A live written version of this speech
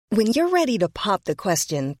When you're ready to pop the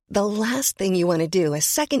question, the last thing you want to do is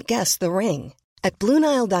second-guess the ring. At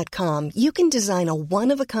BlueNile.com, you can design a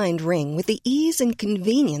one-of-a-kind ring with the ease and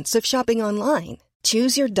convenience of shopping online.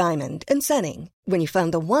 Choose your diamond and setting. When you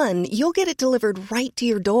find the one, you'll get it delivered right to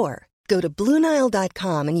your door. Go to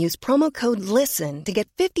BlueNile.com and use promo code LISTEN to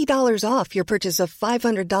get $50 off your purchase of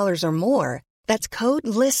 $500 or more. That's code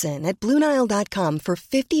LISTEN at BlueNile.com for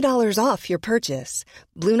 $50 off your purchase.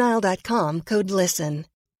 BlueNile.com, code LISTEN.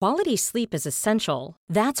 Quality sleep is essential.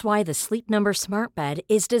 That's why the Sleep Number Smart Bed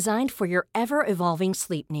is designed for your ever-evolving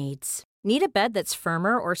sleep needs. Need a bed that's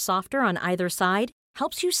firmer or softer on either side?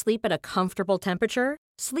 Helps you sleep at a comfortable temperature?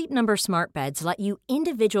 Sleep Number Smart Beds let you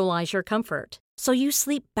individualize your comfort, so you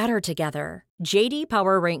sleep better together. J.D.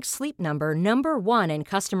 Power ranks Sleep Number number one in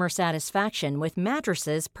customer satisfaction with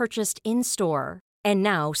mattresses purchased in-store. And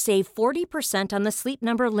now, save 40% on the Sleep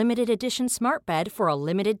Number Limited Edition Smart Bed for a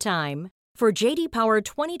limited time. For J.D. Power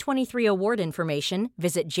 2023 award information,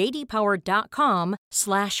 visit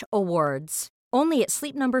jdpower.com/awards. Only at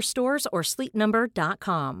Sleep Number stores or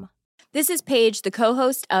sleepnumber.com. This is Paige, the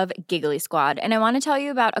co-host of Giggly Squad, and I want to tell you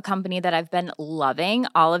about a company that I've been loving,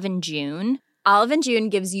 Olive & June. Olive & June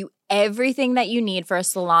gives you everything that you need for a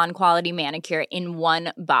salon-quality manicure in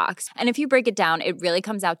one box. And if you break it down, it really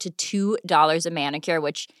comes out to $2 a manicure,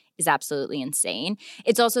 which is absolutely insane.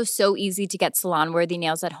 It's also so easy to get salon-worthy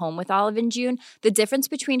nails at home with Olive & June. The difference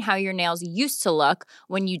between how your nails used to look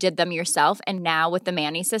when you did them yourself and now with the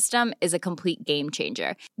Mani system is a complete game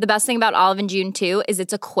changer. The best thing about Olive & June, too, is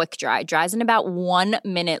it's a quick dry. Dries in about 1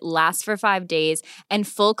 minute, lasts for 5 days, and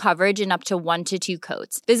full coverage in up to 1 to 2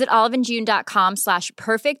 coats. Visit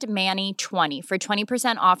oliveandjune.com/perfectmani20 for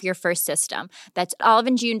 20% off your first system. That's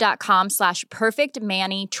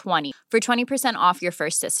oliveandjune.com/perfectmani20 for 20% off your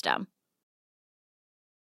first system.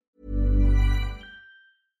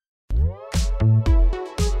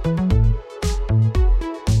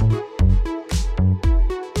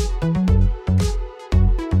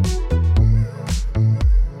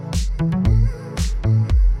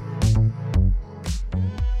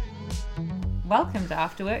 Welcome to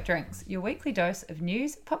After Work Drinks, your weekly dose of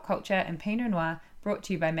news, pop culture, and Pinot Noir, brought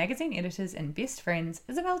to you by magazine editors and best friends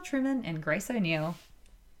Isabel Truman and Grace O'Neill.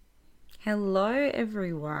 Hello,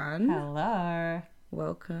 everyone. Hello.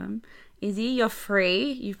 Welcome. Izzy, you're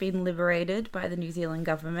free. You've been liberated by the New Zealand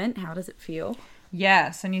government. How does it feel?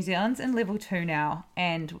 Yeah, so New Zealand's in level 2 now,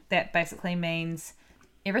 and that basically means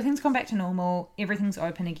everything's gone back to normal, everything's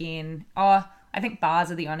open again. Oh, I think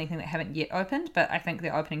bars are the only thing that haven't yet opened, but I think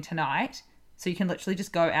they're opening tonight. So you can literally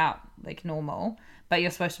just go out like normal, but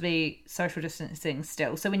you're supposed to be social distancing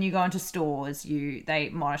still. So when you go into stores,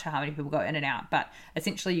 they monitor how many people go in and out. But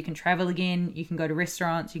essentially you can travel again, you can go to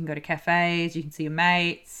restaurants, you can go to cafes, you can see your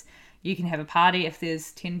mates, you can have a party if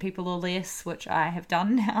there's 10 people or less, which I have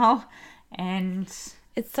done now. And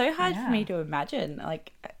it's so hard for me to imagine.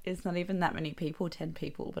 Like, it's not even that many people, 10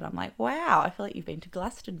 people, but I'm like, wow, I feel like you've been to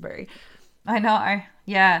Glastonbury. I know.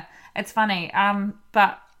 Yeah, it's funny.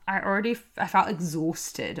 But I felt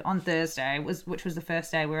exhausted on Thursday, which was the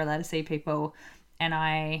first day we were allowed to see people, and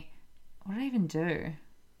what did I even do?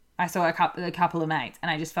 I saw a couple of mates,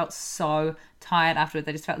 and I just felt so tired afterwards.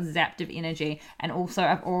 I just felt zapped of energy, and also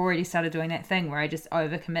I've already started doing that thing where I just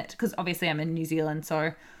overcommit, because obviously I'm in New Zealand,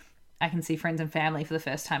 so I can see friends and family for the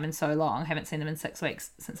first time in so long. I haven't seen them in 6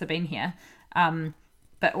 weeks since I've been here.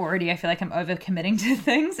 But already I feel like I'm overcommitting to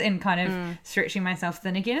things and kind of stretching myself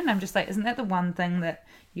thin again. And I'm just like, isn't that the one thing that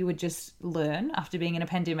you would just learn after being in a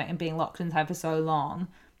pandemic and being locked inside for so long?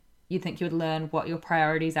 You'd think you would learn what your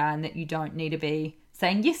priorities are and that you don't need to be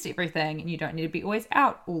saying yes to everything and you don't need to be always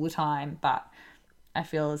out all the time. But I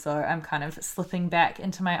feel as though I'm kind of slipping back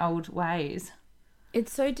into my old ways.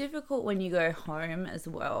 It's so difficult when you go home as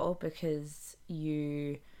well, because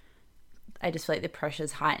I just feel like the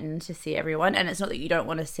pressure's heightened to see everyone. And it's not that you don't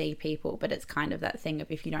want to see people, but it's kind of that thing of,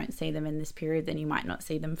 if you don't see them in this period, then you might not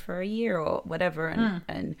see them for a year or whatever.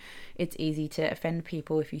 And it's easy to offend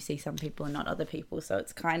people if you see some people and not other people. So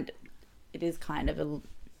it is kind of a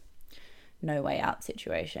no way out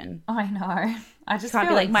situation. I know. I just can't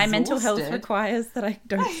feel be like, exhausted. my mental health requires that I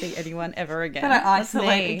don't see anyone ever again. That I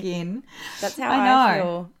isolate again. That's how I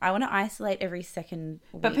feel. I want to isolate every second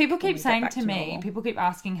week. But people keep saying to me, people keep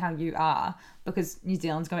asking how you are, because New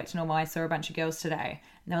Zealand's going back to normal. I saw a bunch of girls today,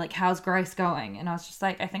 and they're like, how's Grace going? And I was just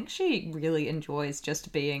like, I think she really enjoys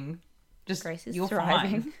just being, Grace is you're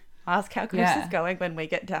thriving. fine. Ask how Grace is going when we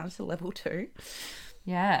get down to level 2.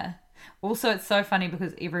 Yeah. Also, it's so funny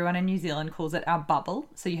because everyone in New Zealand calls it our bubble.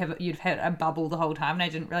 So you've had a bubble the whole time, and I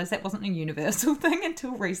didn't realise that wasn't a universal thing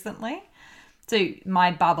until recently. So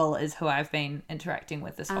my bubble is who I've been interacting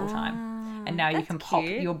with this whole time. and now you can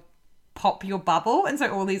cute. pop your bubble, and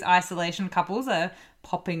so all these isolation couples are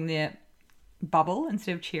popping their bubble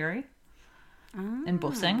instead of cherry and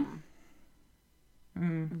bussing.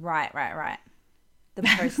 Right. The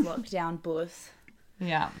post-lockdown bus.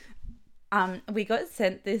 Yeah. We got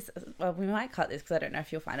sent this. Well, we might cut this because I don't know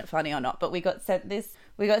if you'll find it funny or not. But we got sent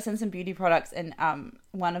some beauty products, and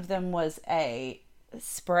one of them was a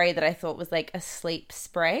spray that I thought was like a sleep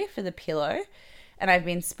spray for the pillow. And I've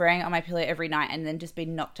been spraying it on my pillow every night, and then just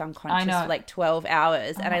been knocked unconscious for like 12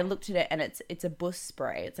 hours. And I looked at it, and it's a bus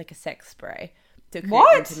spray. It's like a sex spray to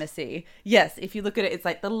create intimacy. Yes, if you look at it, it's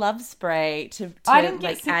like the love spray to I didn't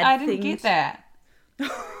like get, add I didn't things. get that.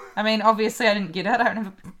 I mean, obviously, I didn't get it. I don't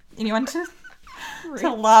have anyone to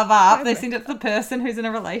love up. They send it to the person who's in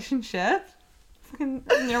a relationship. Fucking,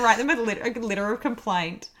 write them a letter of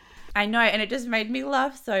complaint. I know, and it just made me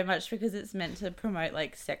laugh so much because it's meant to promote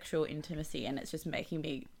like sexual intimacy, and it's just making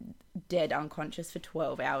me dead unconscious for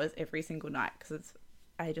 12 hours every single night because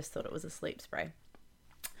I just thought it was a sleep spray.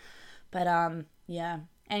 But yeah.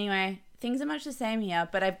 Anyway, things are much the same here,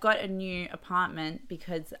 but I've got a new apartment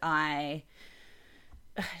because I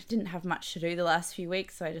didn't have much to do the last few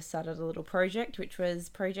weeks, so I just started a little project, which was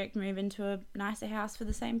move into a nicer house for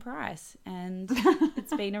the same price, and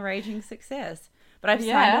it's been a raging success. But I've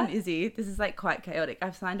signed on, Izzy. This is like quite chaotic.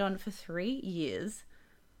 I've signed on for 3 years.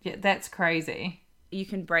 Yeah, that's crazy. You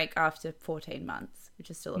can break after 14 months,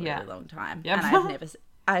 which is still a really long time. Yep. And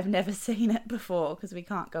I've never seen it before because we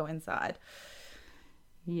can't go inside.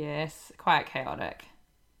 Yes, quite chaotic.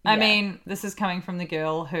 I mean, this is coming from the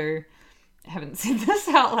girl who, I haven't said this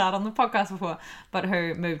out loud on the podcast before, but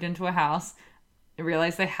who moved into a house,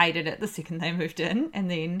 realised they hated it the second they moved in,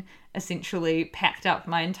 and then essentially packed up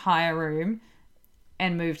my entire room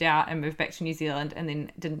and moved out and moved back to New Zealand, and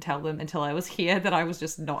then didn't tell them until I was here that I was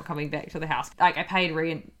just not coming back to the house. Like, I paid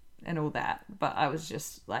rent and all that, but I was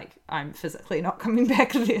just like, I'm physically not coming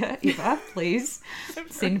back there ever. Please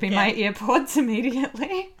send me my AirPods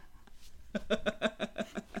immediately.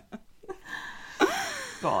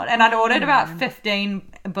 God. And I'd ordered about 15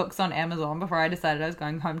 books on Amazon before I decided I was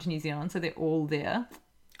going home to New Zealand, so they're all there.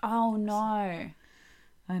 Oh no.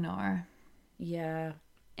 I know. Yeah.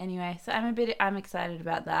 Anyway, so I'm excited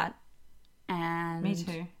about that. And Me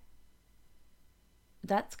too.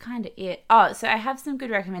 That's kind of it. Oh, so I have some good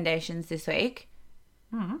recommendations this week.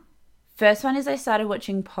 First one is I started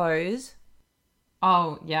watching Pose.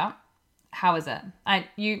 Oh, yeah. How is it?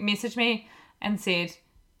 You messaged me and said,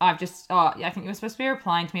 I think you were supposed to be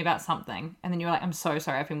replying to me about something. And then you were like, I'm so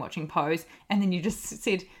sorry, I've been watching Pose. And then you just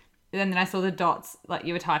said, and then I saw the dots, like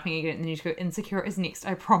you were typing again, and then you just go, Insecure is next,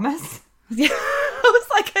 I promise. Yeah, I was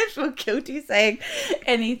like, I feel guilty saying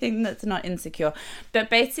anything that's not Insecure. But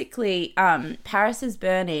basically, Paris is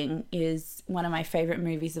Burning is one of my favorite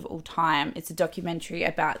movies of all time. It's a documentary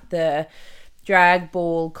about the drag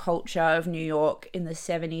ball culture of New York in the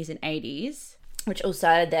 70s and 80s, which all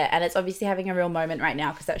started there. And it's obviously having a real moment right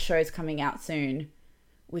now because that show is coming out soon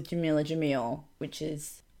with Jamila Jamil, which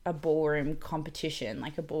is a ballroom competition,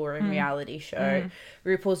 like a ballroom reality show.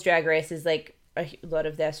 RuPaul's Drag Race is like, a lot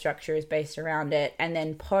of their structure is based around it. And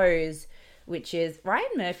then Pose, which is Ryan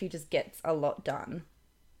Murphy just gets a lot done.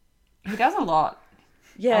 He does a lot.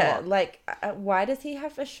 Yeah, like why does he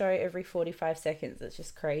have a show every 45 seconds? It's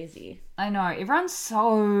just crazy. I know. Everyone's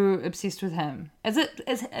so obsessed with him. Is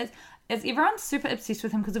everyone super obsessed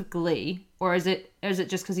with him because of Glee? Or is it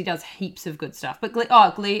just because he does heaps of good stuff? But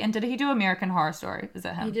Glee, and did he do American Horror Story? Is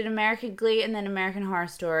that him? He did American Glee and then American Horror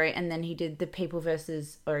Story, and then he did The People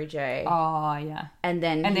versus OJ. Oh, yeah. And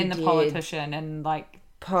then The Politician and like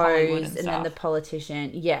Pose and then The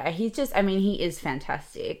Politician. Yeah, he's just, I mean, he is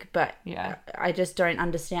fantastic, but yeah, I just don't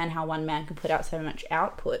understand how one man can put out so much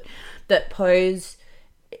output. But Pose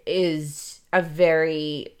is a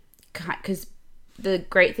very, because the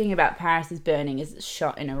great thing about Paris is Burning is it's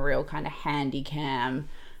shot in a real kind of handy cam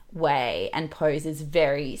way, and Pose is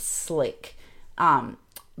very slick. But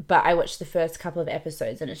I watched the first couple of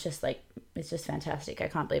episodes and it's just fantastic. I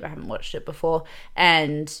can't believe I haven't watched it before.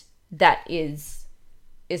 And that is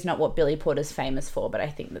not what Billy Porter's famous for, but I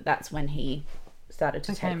think that's when he started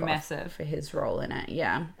to take massive off for his role in it.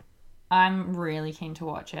 Yeah. I'm really keen to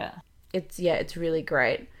watch it. It's really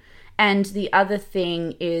great. And the other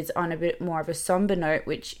thing is on a bit more of a somber note,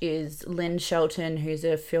 which is Lynn Shelton, who's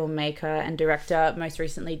a filmmaker and director, most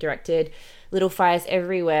recently directed Little Fires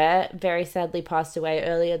Everywhere, very sadly passed away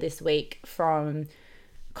earlier this week from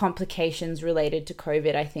complications related to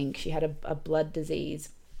COVID. I think she had a blood disease.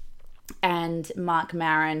 And Mark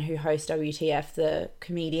Maron, who hosts WTF, the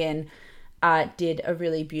comedian, did a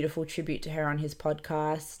really beautiful tribute to her on his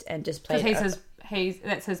podcast and just played.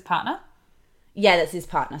 That's his partner. Yeah, that's his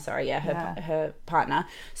partner. Sorry, her partner.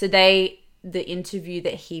 So the interview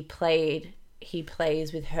that he plays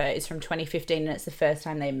with her is from 2015, and it's the first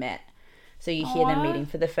time they met. So you hear them meeting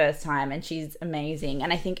for the first time, and she's amazing.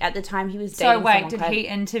 And I think at the time he was dating. So wait, did he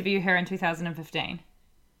interview her in 2015?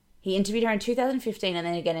 He interviewed her in 2015 and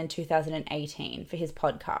then again in 2018 for his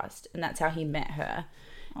podcast, and that's how he met her.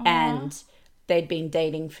 And they'd been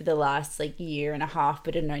dating for the last year and a half,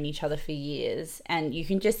 but had known each other for years. And you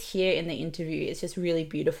can just hear in the interview, it's just really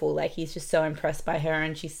beautiful. He's just so impressed by her,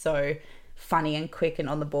 and she's so funny and quick and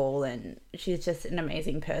on the ball, and she's just an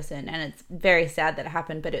amazing person. And it's very sad that it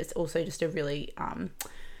happened, but it's also just a really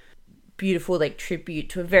beautiful tribute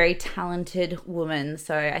to a very talented woman.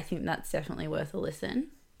 So I think that's definitely worth a listen.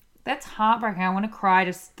 That's heartbreaking. I want to cry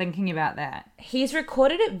just thinking about that. He's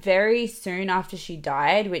recorded it very soon after she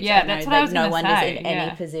died, which I know that's what I was no one say. is in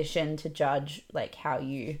any position to judge how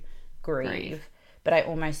you grieve. But I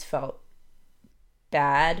almost felt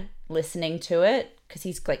bad listening to it because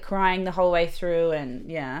he's crying the whole way through, and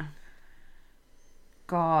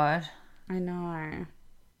God, I know.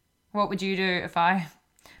 What would you do if I?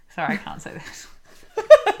 Sorry, I can't say this.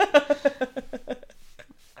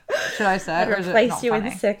 Should I say it, or is it not replace you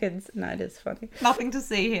funny? in seconds. No, it is funny. Nothing to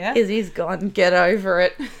see here. Izzy's gone. Get over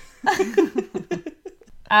it.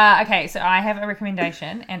 Okay, so I have a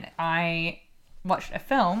recommendation, and I watched a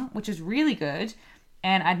film which is really good,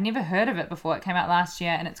 and I'd never heard of it before. It came out last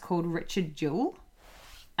year, and it's called Richard Jewell.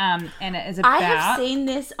 And it is about... I have seen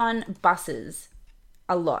this on buses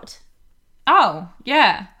a lot. Oh,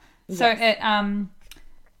 yeah. So Yes.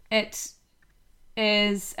 it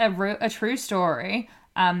is a true story.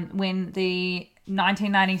 When the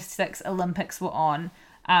 1996 Olympics were on,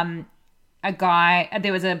 there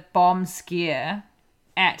was a bomb scare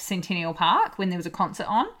at Centennial Park when there was a concert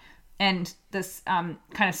on, and this kind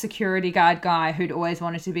of security guard guy who'd always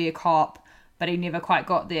wanted to be a cop, but he never quite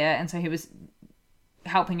got there, and so he was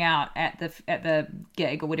helping out at the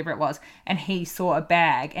gig or whatever it was, and he saw a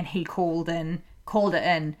bag and he called it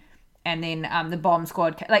in. And then the bomb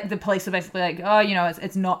squad, the police were basically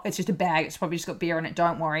it's just a bag. It's probably just got beer in it.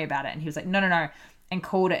 Don't worry about it. And he was like, no, and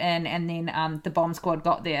called it in. And then the bomb squad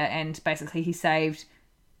got there, and basically he saved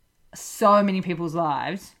so many people's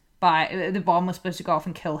lives. The bomb was supposed to go off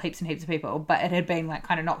and kill heaps and heaps of people, but it had been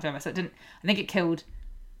kind of knocked over, so it didn't. I think it killed.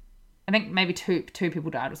 I think maybe two people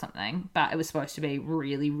died or something, but it was supposed to be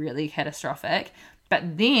really, really catastrophic.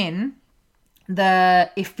 But then the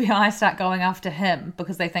FBI start going after him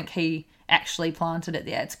because they think he actually planted it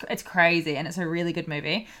there. It's crazy, and it's a really good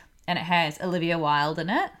movie, and it has Olivia Wilde in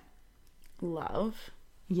it. Love.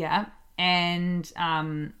 Yeah, and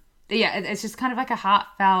it's just kind of a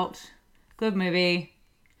heartfelt, good movie,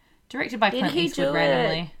 directed by Clint Eastwood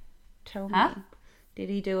randomly. Tell me. Did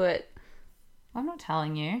he do it? I'm not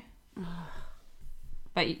telling you,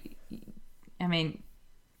 but I mean,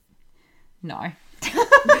 no.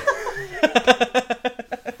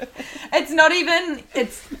 It's not even,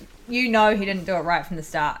 he didn't do it right from the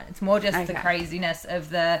start. It's more just the craziness of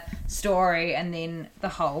the story, and then the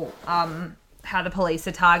whole how the police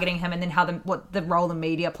are targeting him, and then what the role the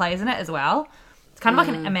media plays in it as well. It's kind of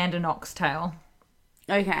like an Amanda Knox tale.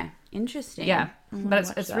 Okay, interesting. Yeah,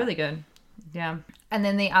 but it's really good. Yeah, and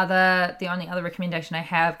then the only other recommendation I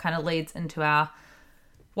have kind of leads into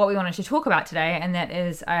what we wanted to talk about today, and that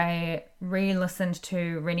is I re-listened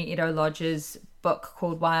to Renee Edo Lodge's book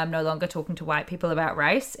called Why I'm No Longer Talking to White People About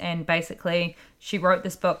Race. And basically she wrote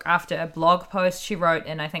this book after a blog post she wrote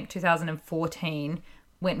in I think 2014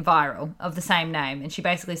 went viral of the same name, and she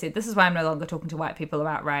basically said, this is why I'm no longer talking to white people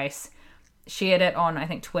about race. Shared it on I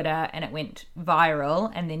think Twitter, and it went viral,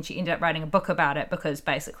 and then she ended up writing a book about it because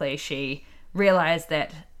basically she realized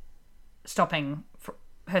that stopping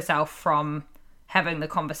herself from having the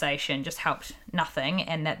conversation just helped nothing,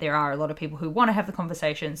 and that there are a lot of people who want to have the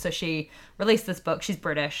conversation. So she released this book. She's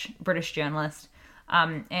British journalist.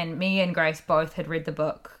 And me and Grace both had read the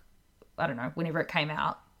book, I don't know, whenever it came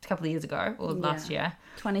out, a couple of years ago or last year.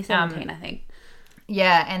 2017, I think.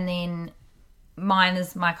 Yeah, and then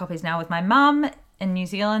my copy's now with my mum in New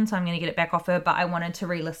Zealand, so I'm going to get it back off her, but I wanted to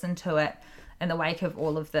re-listen to it in the wake of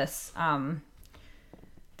all of this,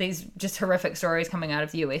 these just horrific stories coming out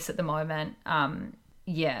of the US at the moment.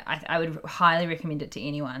 I would highly recommend it to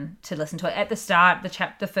anyone to listen to it. At the start,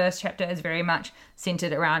 the first chapter is very much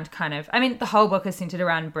centered around the whole book is centered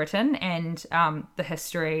around Britain and the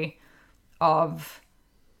history of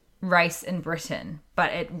race in Britain.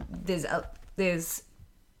 But there's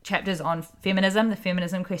chapters on feminism, the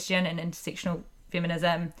feminism question, and intersectional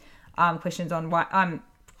feminism, questions on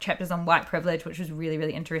chapters on white privilege, which was really,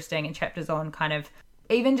 really interesting, and chapters on kind of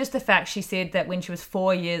even just the fact she said that when she was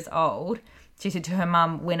 4 years old, she said to her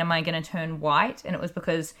mum, when am I going to turn white? And it was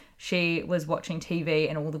because she was watching TV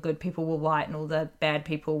and all the good people were white and all the bad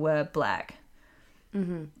people were black.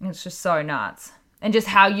 Mm-hmm. It's just so nuts. And just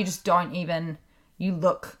how you just don't even, you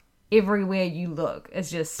look, everywhere you look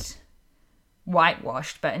is just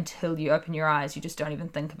whitewashed, but until you open your eyes, you just don't even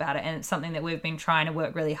think about it. And it's something that we've been trying to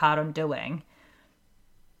work really hard on doing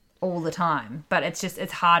all the time. But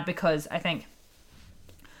it's hard because I think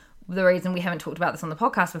the reason we haven't talked about this on the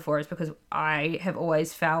podcast before is because I have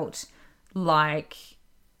always felt like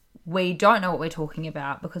we don't know what we're talking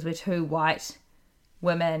about because we're two white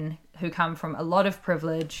women who come from a lot of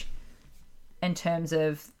privilege in terms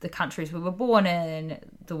of the countries we were born in,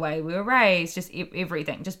 the way we were raised, just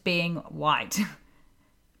everything, just being white,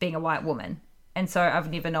 being a white woman. And so I've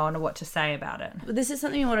never known what to say about it. This is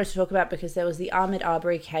something we wanted to talk about because there was the Ahmaud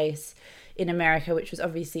Arbery case in America, which was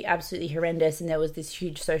obviously absolutely horrendous, and there was this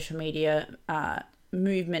huge social media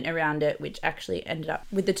movement around it, which actually ended up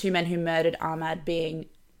with the two men who murdered Ahmaud being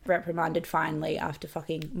reprimanded finally after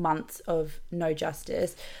fucking months of no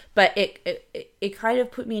justice. But it kind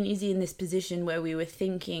of put me and Izzy in this position where we were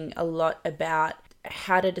thinking a lot about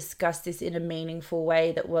how to discuss this in a meaningful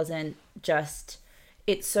way that wasn't just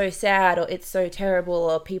it's so sad or it's so terrible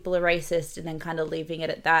or people are racist and then kind of leaving it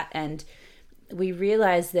at that. And we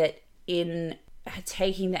realized that in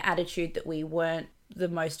taking the attitude that we weren't the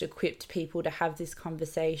most equipped people to have this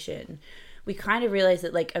conversation, we kind of realized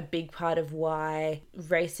that like a big part of why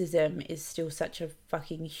racism is still such a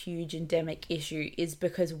fucking huge endemic issue is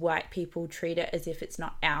because white people treat it as if it's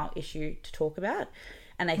not our issue to talk about.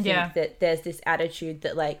 And I think that there's this attitude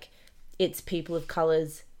that like it's people of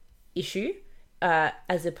color's issue,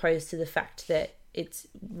 as opposed to the fact that it's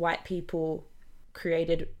white people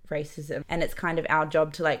created racism, and it's kind of our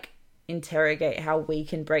job to like interrogate how we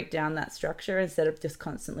can break down that structure instead of just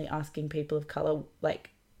constantly asking people of color like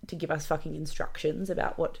to give us fucking instructions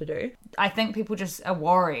about what to do. I think people just are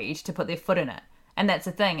worried to put their foot in it, and that's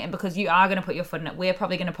the thing. And because you are going to put your foot in it, we're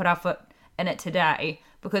probably going to put our foot in it today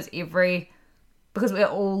because we're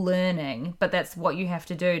all learning, but that's what you have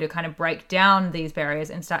to do to kind of break down these barriers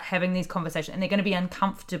and start having these conversations. And they're going to be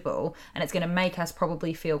uncomfortable, and it's going to make us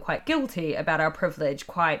probably feel quite guilty about our privilege,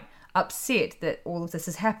 quite upset that all of this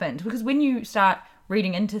has happened. Because when you start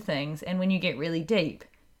reading into things and when you get really deep,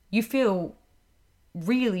 you feel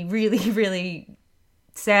really, really, really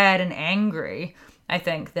sad and angry, I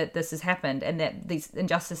think, that this has happened and that these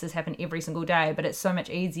injustices happen every single day. But it's so much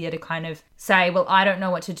easier to kind of say, well, I don't know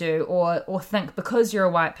what to do, or think because you're a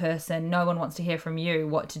white person, no one wants to hear from you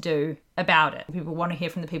what to do about it. People want to hear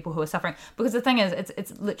from the people who are suffering. Because the thing is,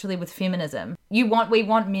 it's literally with feminism. We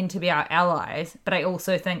want men to be our allies, but I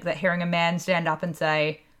also think that hearing a man stand up and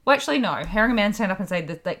say, well, actually, no, hearing a man stand up and say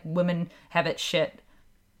that like women have it shit,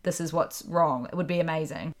 this is what's wrong, it would be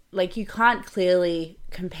amazing. Like, you can't clearly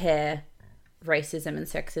compare racism and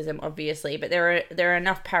sexism, obviously, but there are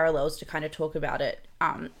enough parallels to kind of talk about it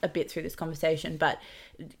a bit through this conversation. But,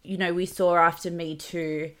 you know, we saw after Me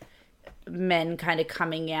Too men kind of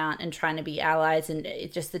coming out and trying to be allies, and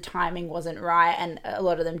it just, the timing wasn't right, and a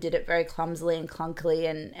lot of them did it very clumsily and clunkily,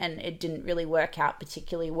 and it didn't really work out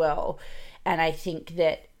particularly well. And I think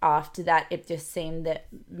that after that, it just seemed that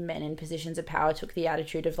men in positions of power took the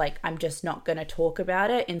attitude of like, I'm just not going to talk about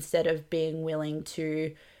it, instead of being willing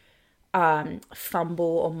to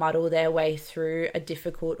fumble or muddle their way through a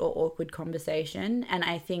difficult or awkward conversation. And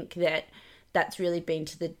I think that that's really been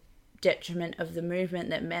to the detriment of the movement,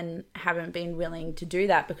 that men haven't been willing to do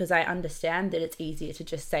that, because I understand that it's easier to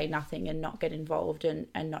just say nothing and not get involved and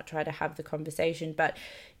not try to have the conversation, but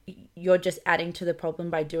you're just adding to the problem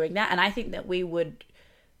by doing that. And I think that we would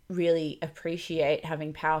really appreciate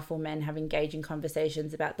having powerful men have engaging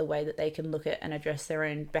conversations about the way that they can look at and address their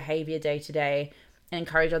own behavior day to day, and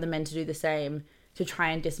encourage other men to do the same, to try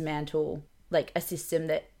and dismantle like a system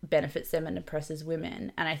that benefits them and oppresses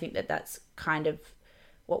women. And I think that that's kind of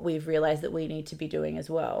what we've realized that we need to be doing as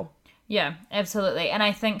well. Yeah, absolutely. And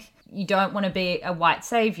I think you don't want to be a white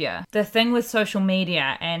savior. The thing with social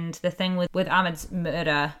media and the thing with Ahmaud's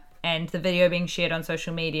murder and the video being shared on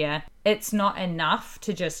social media, it's not enough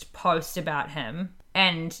to just post about him.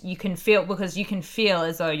 And you can feel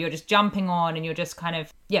as though you're just jumping on and you're just kind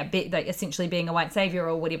of, like essentially being a white savior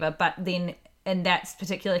or whatever. But then in that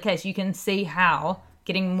particular case, you can see how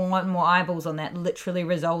getting more and more eyeballs on that literally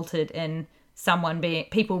resulted in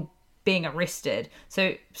people being arrested.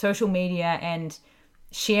 So social media and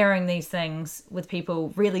sharing these things with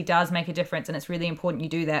people really does make a difference, and it's really important you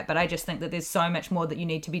do that. But I just think that there's so much more that you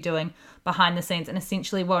need to be doing behind the scenes. And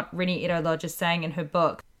essentially what Renee Edo-Lodge is saying in her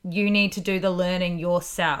book, you need to do the learning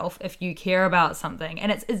yourself if you care about something.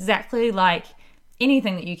 And it's exactly like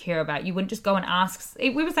anything that you care about, you wouldn't just go and ask.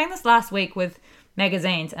 We were saying this last week with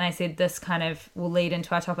magazines, and I said this kind of will lead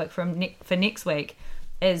into our topic for next week,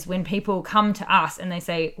 is when people come to us and they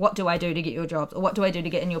say, what do I do to get your jobs? Or what do I do to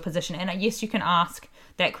get in your position? And yes, you can ask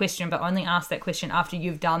that question, but only ask that question after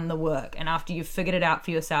you've done the work and after you've figured it out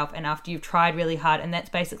for yourself and after you've tried really hard. And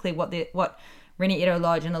that's basically what Reni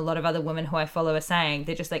Eddo-Lodge and a lot of other women who I follow are saying.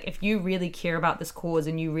 They're just like, if you really care about this cause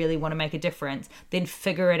and you really want to make a difference, then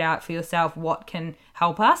figure it out for yourself what can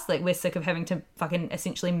help us. Like, we're sick of having to fucking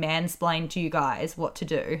essentially mansplain to you guys what to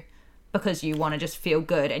do because you want to just feel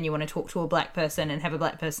good and you want to talk to a black person and have a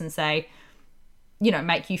black person say,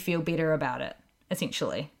 make you feel better about it,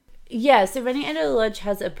 essentially. Yeah, so Reni Eddo-Lodge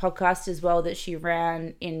has a podcast as well that she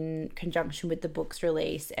ran in conjunction with the book's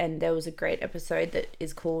release, and there was a great episode that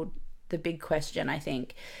is called The Big Question, I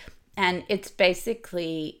think. And it's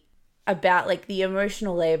basically about like the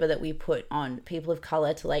emotional labor that we put on people of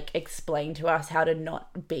color to like explain to us how to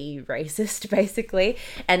not be racist, basically.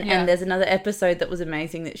 And there's another episode that was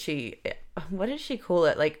amazing that what did she call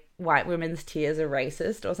it? Like, white women's tears are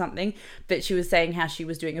racist or something. But she was saying how she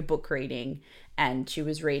was doing a book reading and she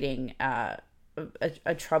was reading a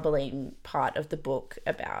troubling part of the book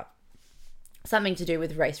about something to do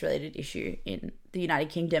with race-related issue in the United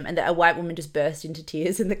Kingdom, and that a white woman just burst into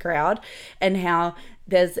tears in the crowd, and how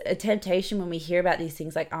there's a temptation when we hear about these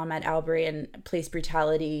things like Ahmaud Arbery and police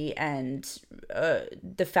brutality and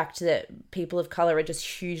the fact that people of colour are just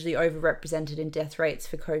hugely overrepresented in death rates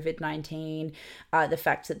for COVID-19, the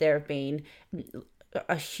fact that there have been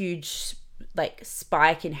a huge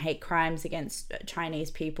spike in hate crimes against Chinese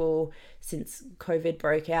people since COVID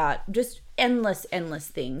broke out, just endless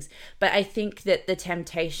things. But I think that the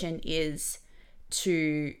temptation is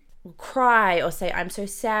to cry or say, I'm so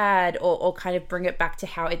sad, or kind of bring it back to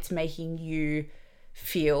how it's making you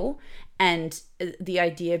feel. And the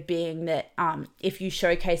idea being that if you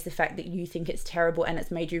showcase the fact that you think it's terrible and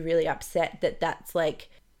it's made you really upset, that's like,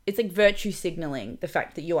 it's like virtue signaling the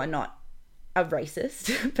fact that you are not a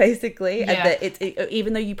racist, basically. Yeah. And that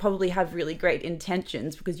even though you probably have really great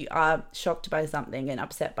intentions because you are shocked by something and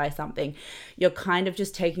upset by something, you're kind of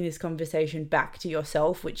just taking this conversation back to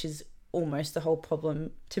yourself, which is almost the whole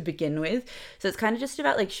problem to begin with. So it's kind of just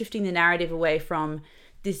about like shifting the narrative away from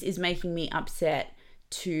this is making me upset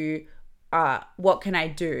to what can I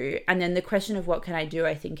do? And then the question of what can I do,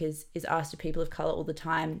 I think is asked to people of color all the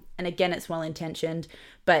time. And again, it's well intentioned,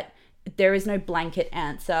 but there is no blanket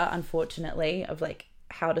answer, unfortunately, of like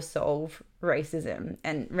how to solve racism.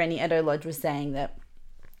 And Reni Eddo-Lodge was saying that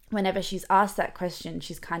whenever she's asked that question,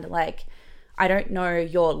 she's kind of like, I don't know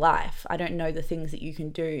your life. I don't know the things that you can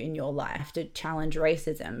do in your life to challenge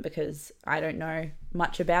racism because I don't know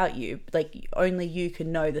much about you. Like, only you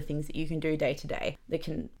can know the things that you can do day to day that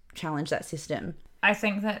can challenge that system. I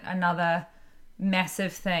think that another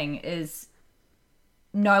massive thing is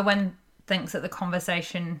no one thinks that the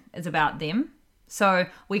conversation is about them. So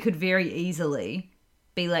we could very easily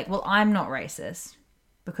be like, well, I'm not racist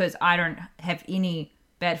because I don't have any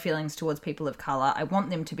bad feelings towards people of color. I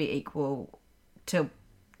want them to be equal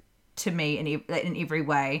to me in every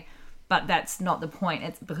way, but that's not the point.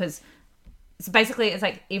 It's because it's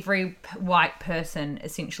like every white person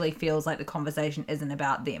essentially feels like the conversation isn't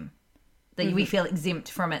about them. That we feel exempt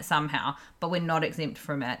from it somehow, but we're not exempt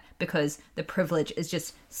from it because the privilege is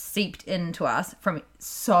just seeped into us from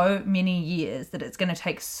so many years that it's going to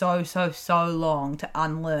take so long to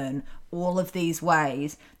unlearn all of these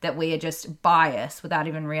ways that we are just biased without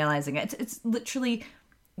even realizing it. It's literally,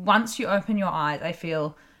 once you open your eyes, I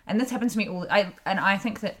feel, and this happens to me I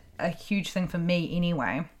think that a huge thing for me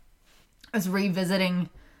anyway is revisiting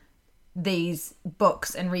these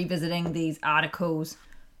books and revisiting these articles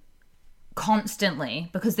constantly,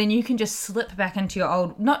 because then you can just slip back into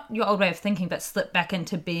not your old way of thinking, but slip back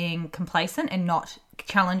into being complacent and not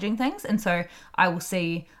challenging things. And so I will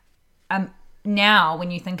see now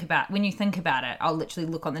when you think about it, I'll literally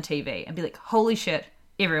look on the TV and be like, holy shit,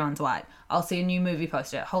 everyone's white. I'll see a new movie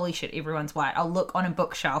poster, holy shit, everyone's white. I'll look on a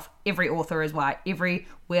bookshelf, every author is white,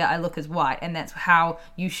 everywhere I look is white. And that's how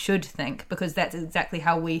you should think, because that's exactly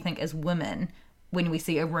how we think as women when we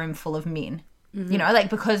see a room full of men. Mm-hmm.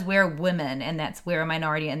 Because we're women and we're a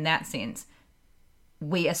minority in that sense,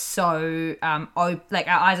 we are so, our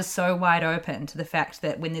eyes are so wide open to the fact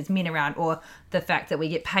that when there's men around, or the fact that we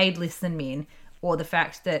get paid less than men, or the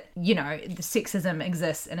fact that, the sexism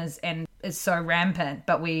exists and is so rampant,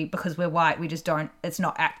 but because we're white, we just don't, it's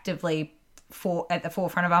not actively at the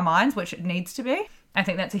forefront of our minds, which it needs to be. I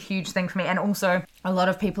think that's a huge thing for me. And also, a lot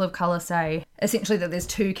of people of colour say essentially that there's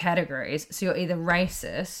two categories. So you're either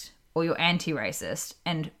racist or you're anti-racist,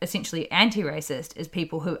 and essentially anti-racist is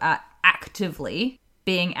people who are actively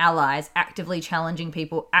being allies, actively challenging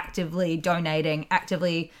people, actively donating,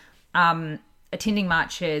 actively attending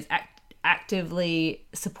marches, actively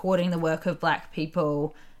supporting the work of Black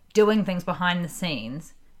people, doing things behind the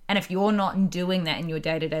scenes. And if you're not doing that in your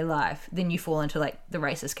day-to-day life, then you fall into like the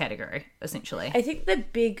racist category, essentially. I think the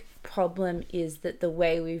big problem is that the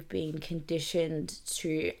way we've been conditioned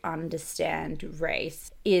to understand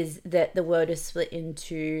race is that the world is split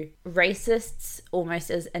into racists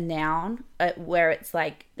almost as a noun, where it's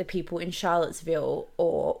like the people in Charlottesville,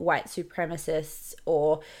 or white supremacists,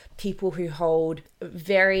 or people who hold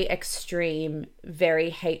very extreme, very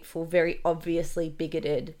hateful, very obviously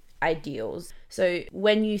bigoted ideals. So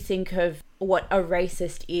when you think of what a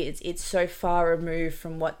racist is, it's so far removed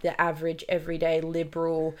from what the average everyday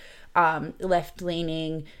liberal,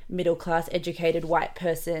 left-leaning, middle-class educated white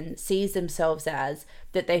person sees themselves as,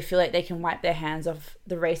 that they feel like they can wipe their hands off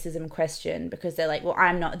the racism question because they're like, well,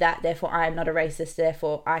 I'm not that, therefore I'm not a racist,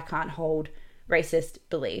 therefore I can't hold racist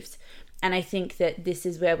beliefs. And I think that this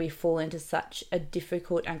is where we fall into such a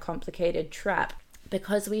difficult and complicated trap,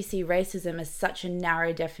 because we see racism as such a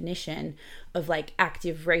narrow definition of like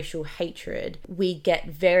active racial hatred. We get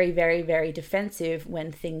very, very, very defensive when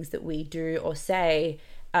things that we do or say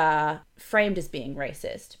are framed as being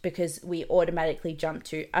racist, because we automatically jump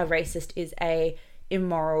to a racist is a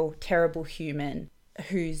immoral, terrible human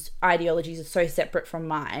whose ideologies are so separate from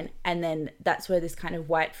mine. And then that's where this kind of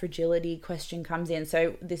white fragility question comes in.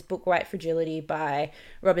 So this book, White Fragility by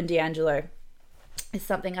Robin DiAngelo, is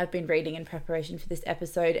something I've been reading in preparation for this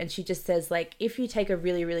episode, and she just says, like, if you take a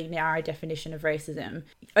really, really narrow definition of racism,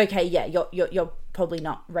 okay, yeah, you're probably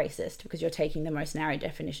not racist because you're taking the most narrow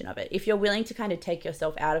definition of it. If you're willing to kind of take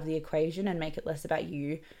yourself out of the equation and make it less about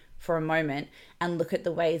you for a moment and look at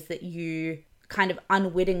the ways that you kind of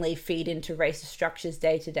unwittingly feed into racist structures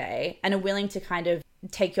day to day and are willing to kind of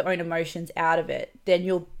take your own emotions out of it, then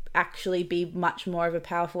you'll actually be much more of a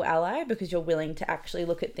powerful ally, because you're willing to actually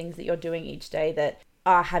look at things that you're doing each day that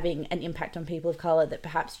are having an impact on people of color that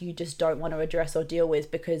perhaps you just don't want to address or deal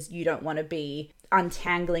with because you don't want to be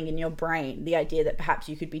untangling in your brain the idea that perhaps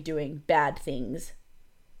you could be doing bad things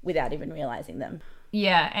without even realizing them.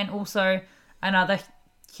 Yeah, and also another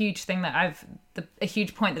huge thing that a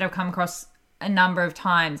huge point that I've come across a number of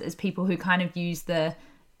times is people who kind of use the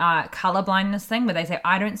color blindness thing, where they say,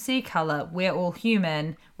 I don't see color, we're all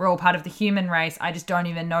human, we're all part of the human race, I just don't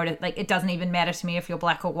even notice, like, it doesn't even matter to me if you're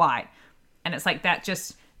black or white. And it's like, that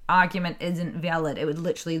just argument isn't valid. It would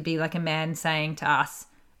literally be like a man saying to us,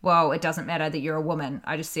 well, it doesn't matter that you're a woman,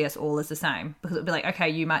 I just see us all as the same. Because it would be like, okay,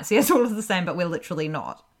 you might see us all as the same, but we're literally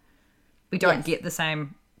not. We don't get the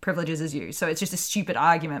same privileges as you. So it's just a stupid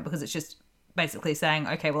argument, because it's just basically saying,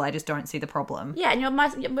 okay, well, I just don't see the problem. Yeah, and you're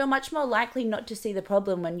much more likely not to see the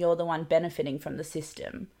problem when you're the one benefiting from the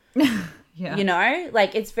system. Yeah. You know,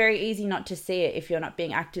 like, it's very easy not to see it if you're not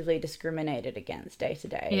being actively discriminated against day to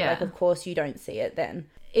day. Yeah. Like, of course you don't see it then.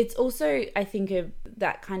 It's also, I think,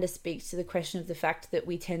 that kind of speaks to the question of the fact that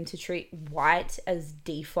we tend to treat white as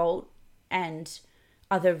default and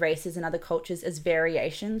other races and other cultures as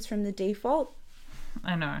variations from the default.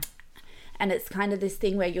 I know. And it's kind of this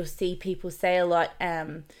thing where you'll see people say a lot,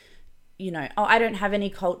 you know, oh, I don't have any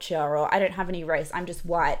culture, or I don't have any race, I'm just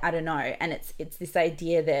white, I don't know. And it's this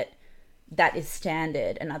idea that is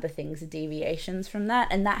standard and other things are deviations from that.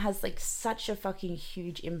 And that has like such a fucking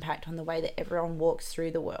huge impact on the way that everyone walks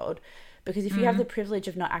through the world. Because if you have the privilege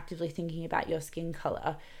of not actively thinking about your skin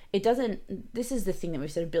color, it doesn't, this is the thing that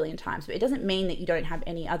we've said a billion times, but it doesn't mean that you don't have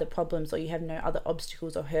any other problems or you have no other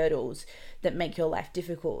obstacles or hurdles that make your life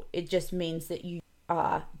difficult. It just means that you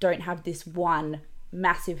don't have this one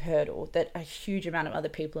massive hurdle that a huge amount of other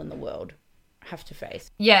people in the world have to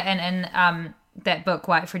face. Yeah, and that book,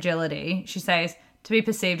 White Fragility, she says, to be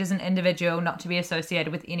perceived as an individual, not to be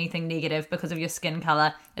associated with anything negative because of your skin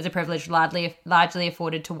colour, is a privilege largely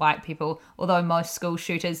afforded to white people. Although most school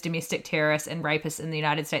shooters, domestic terrorists, and rapists in the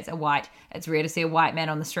United States are white, it's rare to see a white man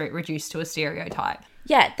on the street reduced to a stereotype.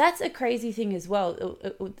 Yeah, that's a crazy thing as well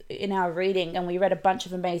in our reading, and we read a bunch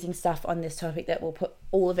of amazing stuff on this topic that we'll put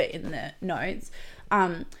all of it in the notes.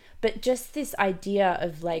 But just this idea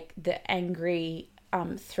of like the angry,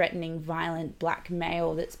 threatening, violent black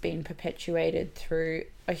male that's been perpetuated through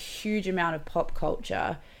a huge amount of pop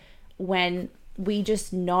culture, when we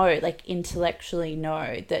just know, like intellectually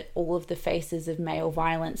know, that all of the faces of male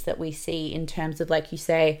violence that we see in terms of, like you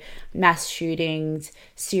say, mass shootings,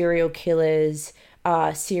 serial killers,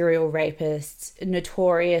 serial rapists,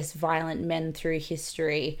 notorious violent men through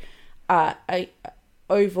history, are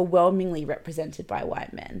overwhelmingly represented by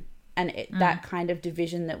white men. And that kind of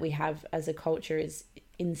division that we have as a culture is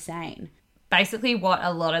insane. basically what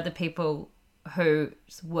a lot of the people whose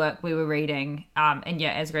work we were reading, and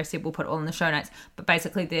yeah, as Grace said, we'll put it all in the show notes, but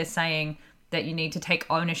basically they're saying that you need to take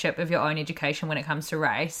ownership of your own education when it comes to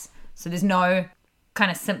race. So there's no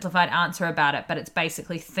kind of simplified answer about it, but it's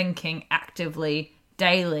basically thinking actively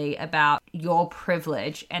daily about your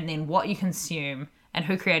privilege and then what you consume and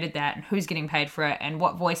who created that and who's getting paid for it and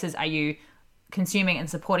what voices are you consuming and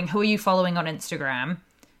supporting, who are you following on Instagram,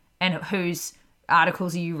 and whose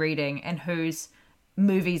articles are you reading, and whose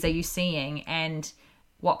movies are you seeing, and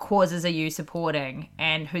what causes are you supporting,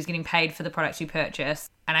 and who's getting paid for the products you purchase.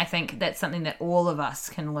 And I think that's something that all of us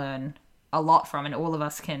can learn a lot from, and all of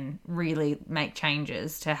us can really make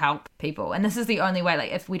changes to help people. And this is the only way,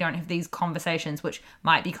 like if we don't have these conversations, which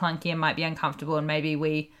might be clunky and might be uncomfortable, and maybe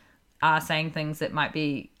we are saying things that might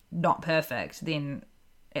be not perfect, then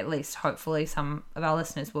at least hopefully some of our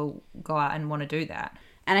listeners will go out and want to do that.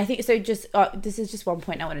 And I think so. Just this is just one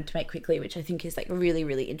point I wanted to make quickly, which I think is like really,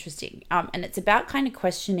 really interesting. And it's about kind of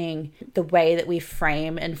questioning the way that we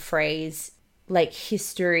frame and phrase like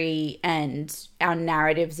history and our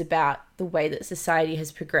narratives about the way that society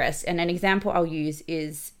has progressed. And an example I'll use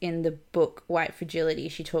is in the book White Fragility.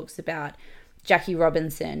 She talks about Jackie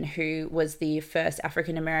Robinson, who was the first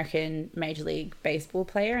African-American Major League Baseball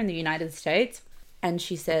player in the United States. And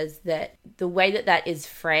she says that the way that that is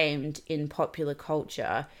framed in popular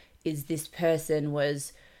culture is this person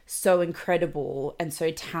was so incredible and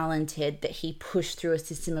so talented that he pushed through a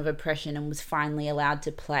system of oppression and was finally allowed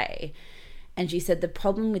to play. And she said the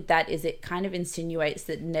problem with that is it kind of insinuates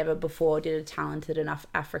that never before did a talented enough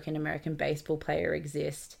African-American baseball player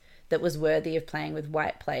exist that was worthy of playing with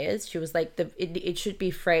white players. She was like, it should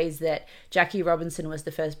be phrased that Jackie Robinson was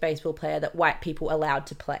the first baseball player that white people allowed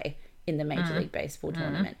to play in the Major League Baseball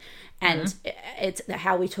tournament. And it's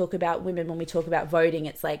how we talk about women when we talk about voting.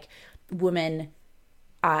 It's like women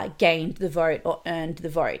gained the vote or earned the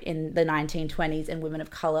vote in the 1920s, and women of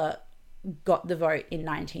color got the vote in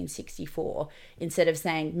 1964, instead of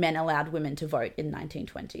saying men allowed women to vote in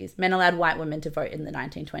 1920s. Men allowed white women to vote in the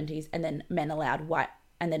 1920s, and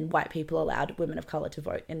then white people allowed women of color to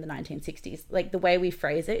vote in the 1960s. Like the way we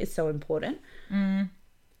phrase it is so important.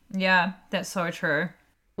 Yeah, that's so true.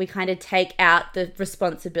 We kind of take out the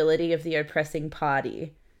responsibility of the oppressing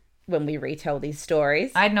party when we retell these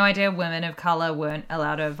stories. I had no idea women of colour weren't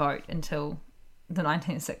allowed to vote until the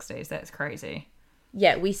 1960s. That's crazy.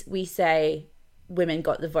 Yeah, we say women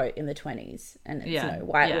got the vote in the 20s, and it's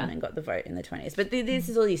white women got the vote in the 20s. But this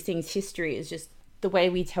is all these things. History is just the way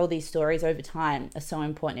we tell these stories over time are so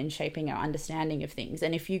important in shaping our understanding of things.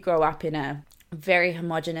 And if you grow up in a very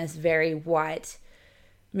homogenous, very white,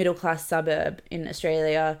 middle-class suburb in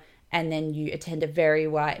Australia, and then you attend a very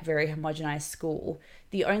white, very homogenized school,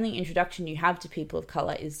 the only introduction you have to people of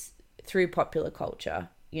color is through popular culture,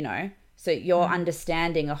 you know? So you're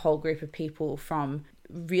understanding a whole group of people from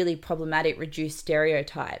really problematic, reduced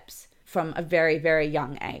stereotypes from a very, very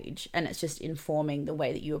young age. And it's just informing the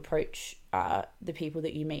way that you approach the people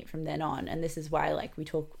that you meet from then on. And this is why, like, we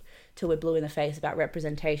talk till we're blue in the face about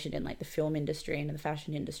representation in like the film industry and in the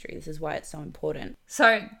fashion industry. This is why it's so important.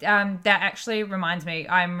 So that actually reminds me,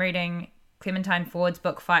 I'm reading Clementine Ford's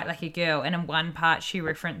book Fight Like a Girl, and in one part she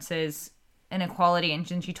references inequality,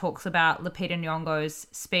 and she talks about Lupita Nyong'o's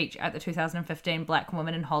speech at the 2015 Black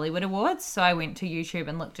Women in Hollywood Awards. So I went to YouTube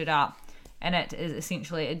and looked it up, and it is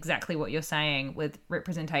essentially exactly what you're saying with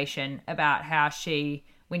representation, about how she,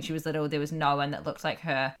 when she was little, there was no one that looked like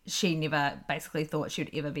her. She never basically thought she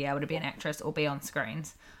would ever be able to be an actress or be on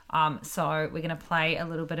screens. So we're going to play a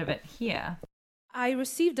little bit of it here. I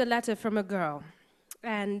received a letter from a girl,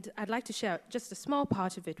 and I'd like to share just a small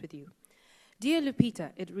part of it with you. Dear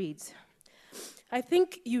Lupita, it reads, I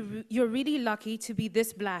think you're really lucky to be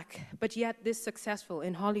this black, but yet this successful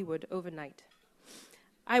in Hollywood overnight.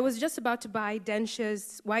 I was just about to buy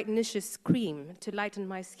Dentsure's Whitenicious cream to lighten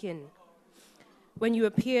my skin when you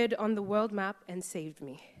appeared on the world map and saved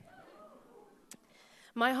me.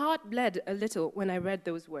 My heart bled a little when I read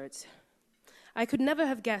those words. I could never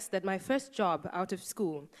have guessed that my first job out of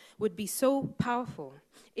school would be so powerful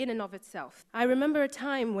in and of itself. I remember a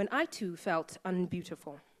time when I too felt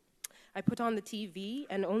unbeautiful. I put on the TV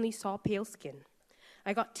and only saw pale skin.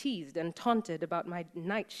 I got teased and taunted about my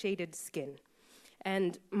night-shaded skin.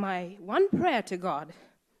 And my one prayer to God,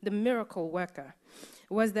 the miracle worker,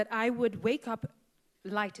 was that I would wake up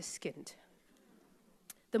lighter-skinned.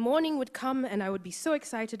 The morning would come and I would be so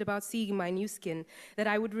excited about seeing my new skin that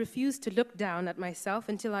I would refuse to look down at myself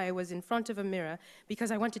until I was in front of a mirror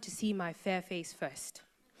because I wanted to see my fair face first.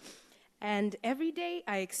 And every day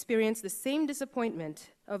I experienced the same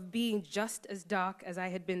disappointment of being just as dark as I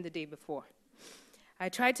had been the day before. I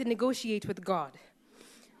tried to negotiate with God.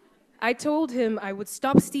 I told him I would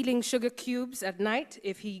stop stealing sugar cubes at night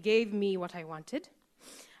if he gave me what I wanted.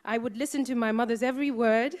 I would listen to my mother's every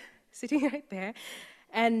word, sitting right there,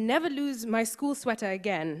 and never lose my school sweater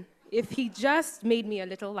again if he just made me a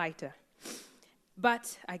little lighter.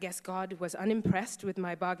 But I guess God was unimpressed with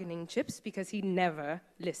my bargaining chips because he never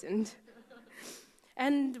listened.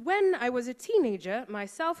 And when I was a teenager, my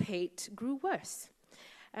self-hate grew worse.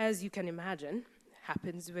 As you can imagine,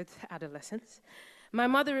 happens with adolescence. My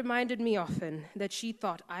mother reminded me often that she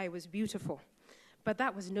thought I was beautiful. But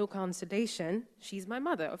that was no consolation. She's my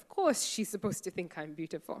mother. Of course she's supposed to think I'm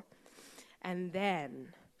beautiful. And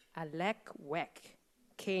then Alec Weck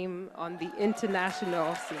came on the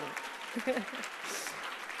international scene.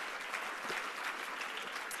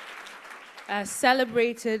 A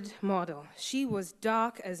celebrated model. She was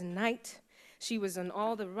dark as night. She was on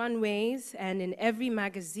all the runways and in every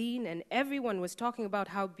magazine, and everyone was talking about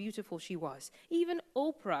how beautiful she was. Even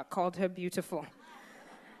Oprah called her beautiful.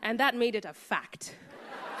 And that made it a fact.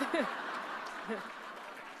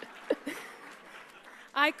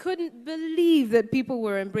 I couldn't believe that people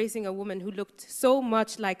were embracing a woman who looked so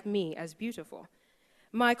much like me as beautiful.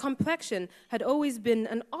 My complexion had always been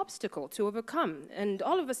an obstacle to overcome, and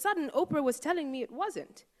all of a sudden, Oprah was telling me it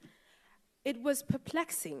wasn't. It was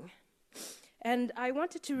perplexing, and I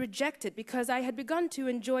wanted to reject it because I had begun to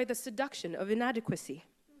enjoy the seduction of inadequacy.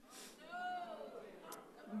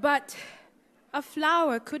 But a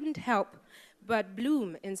flower couldn't help but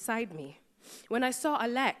bloom inside me. When I saw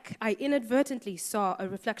Alec, I inadvertently saw a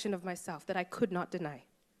reflection of myself that I could not deny.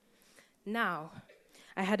 Now,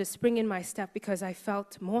 I had a spring in my step because I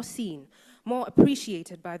felt more seen, more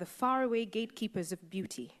appreciated by the faraway gatekeepers of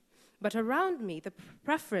beauty. But around me, the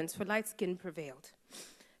preference for light skin prevailed.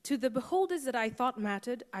 To the beholders that I thought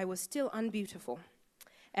mattered, I was still unbeautiful.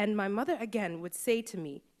 And my mother again would say to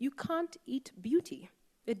me, "You can't eat beauty.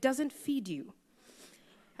 It doesn't feed you."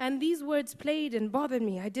 And these words played and bothered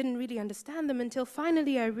me. I didn't really understand them until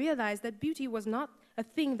finally I realized that beauty was not a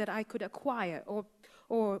thing that I could acquire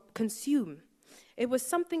or consume. It was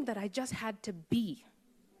something that I just had to be.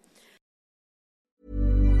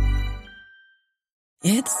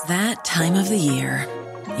 It's that time of the year.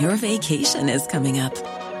 Your vacation is coming up.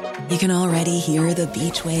 You can already hear the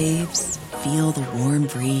beach waves, feel the warm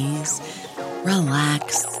breeze,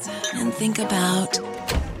 relax, and think about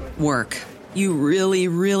work. You really,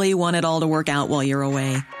 really want it all to work out while you're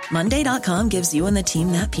away. Monday.com gives you and the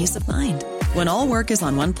team that peace of mind. When all work is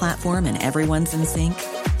on one platform and everyone's in sync,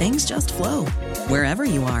 things just flow. Wherever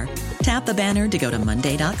you are, tap the banner to go to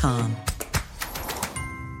Monday.com.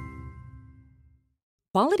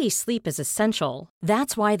 Quality sleep is essential.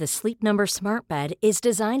 That's why the Sleep Number Smart Bed is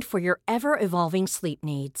designed for your ever-evolving sleep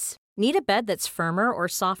needs. Need a bed that's firmer or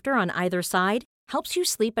softer on either side? Helps you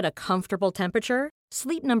sleep at a comfortable temperature?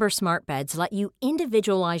 Sleep Number Smart Beds let you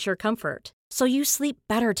individualize your comfort, so you sleep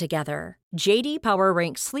better together. J.D. Power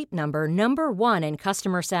ranks Sleep Number #1 in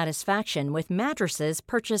customer satisfaction with mattresses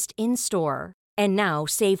purchased in-store. And now,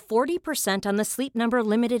 save 40% on the Sleep Number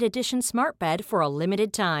Limited Edition Smart Bed for a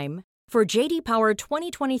limited time. For J.D. Power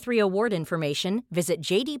 2023 award information, visit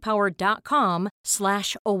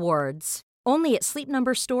jdpower.com/awards. Only at Sleep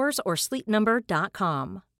Number stores or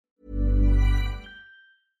sleepnumber.com.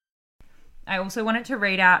 I also wanted to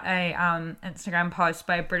read out a Instagram post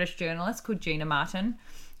by a British journalist called Gina Martin,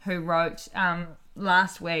 who wrote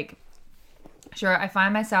last week, "Sure, I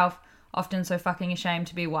find myself often so fucking ashamed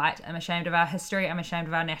to be white. I'm ashamed of our history. I'm ashamed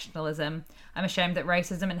of our nationalism. I'm ashamed that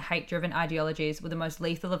racism and hate-driven ideologies were the most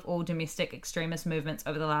lethal of all domestic extremist movements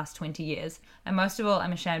over the last 20 years. And most of all,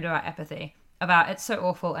 I'm ashamed of our apathy, of our it's so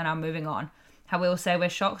awful and our moving on. How we will say we're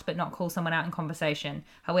shocked but not call someone out in conversation.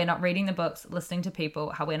 How we're not reading the books, listening to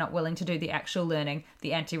people. How we're not willing to do the actual learning,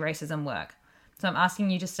 the anti-racism work. So I'm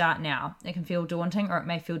asking you to start now. It can feel daunting or it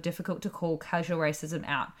may feel difficult to call casual racism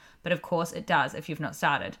out. But of course it does if you've not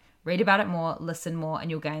started. Read about it more, listen more,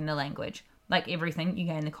 and you'll gain the language. Like everything, you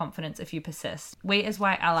gain the confidence if you persist. We as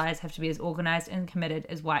white allies have to be as organised and committed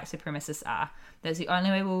as white supremacists are. That's the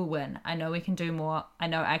only way we will win. I know we can do more. I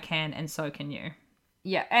know I can, and so can you."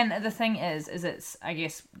 Yeah, and the thing is it's, I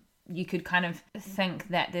guess, you could kind of think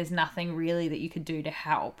that there's nothing really that you could do to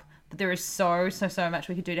help. But there is so much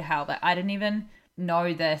we could do to help. Like, I didn't even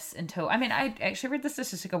know this until, I actually read the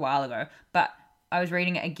statistic a while ago, but I was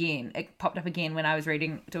reading it again. It popped up again when I was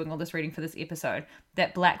doing all this reading for this episode,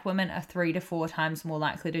 that black women are 3 to 4 times more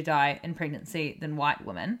likely to die in pregnancy than white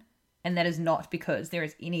women. And that is not because there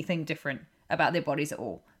is anything different about their bodies at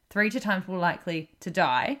all. 3 times more likely to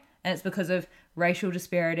die. And it's because of racial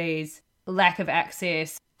disparities, lack of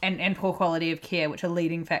access, and poor quality of care, which are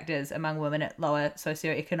leading factors among women at lower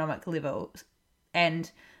socioeconomic levels. And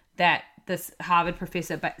that this Harvard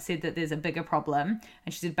professor said that there's a bigger problem.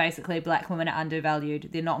 And she said basically black women are undervalued.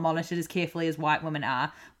 They're not monitored as carefully as white women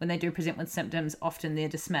are. When they do present with symptoms, often they're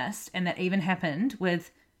dismissed. And that even happened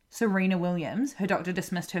with Serena Williams. Her doctor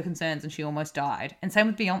dismissed her concerns and she almost died. And same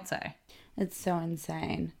with Beyonce. It's so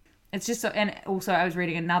insane. It's just so, and also I was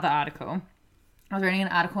reading another article. I was reading an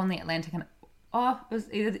article in The Atlantic, and I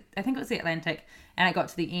think it was The Atlantic, and I got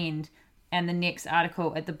to the end, and the next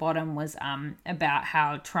article at the bottom was about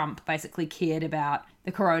how Trump basically cared about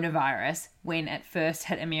the coronavirus when it first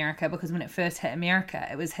hit America, because when it first hit America,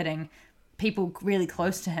 it was hitting people really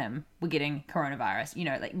close to him were getting coronavirus. You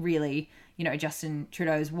know, like really, you know, Justin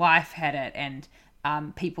Trudeau's wife had it, and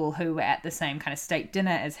people who were at the same kind of state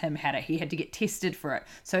dinner as him had it. He had to get tested for it.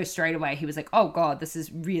 So straight away he was like, oh God, this is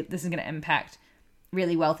going to impact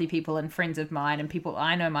really wealthy people and friends of mine and people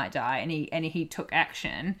I know might die. And he took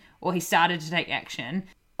action, or he started to take action.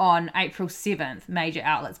 On April 7th, major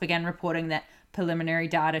outlets began reporting that preliminary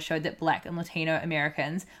data showed that Black and Latino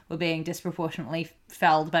Americans were being disproportionately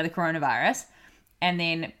felled by the coronavirus. And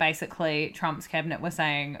then basically Trump's cabinet was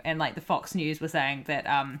saying, and like the Fox News was saying, that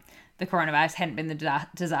the coronavirus hadn't been the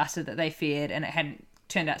disaster that they feared, and it hadn't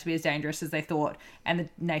turned out to be as dangerous as they thought. And the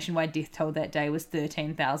nationwide death toll that day was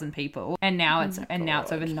 13,000 people, and now it's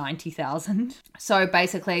over 90,000. So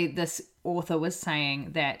basically, this author was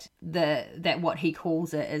saying that that what he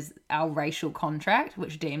calls it is our racial contract,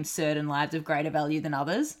 which deems certain lives of greater value than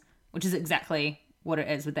others, which is exactly what it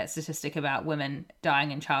is with that statistic about women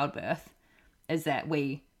dying in childbirth, is that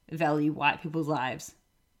we value white people's lives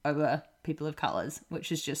over people of colors,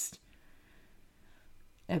 which is just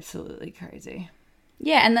absolutely crazy.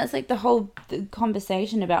 Yeah, and that's like the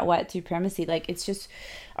conversation about white supremacy. Like, it's just,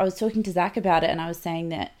 I was talking to Zach about it, and I was saying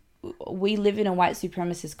that we live in a white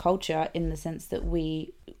supremacist culture in the sense that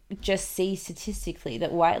we just see statistically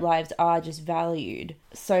that white lives are just valued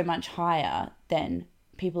so much higher than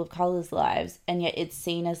people of color's lives, and yet it's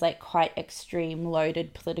seen as like quite extreme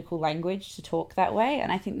loaded political language to talk that way.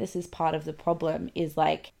 And I think this is part of the problem, is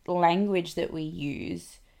like language that we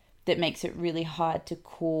use that makes it really hard to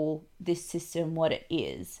call this system what it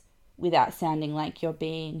is without sounding like you're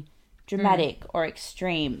being dramatic or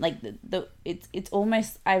extreme. Like it's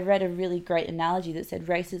almost, I read a really great analogy that said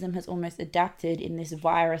racism has almost adapted in this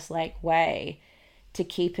virus-like way to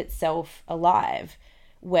keep itself alive,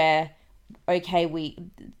 where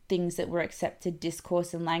things that were accepted,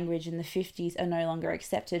 discourse and language in the 50s are no longer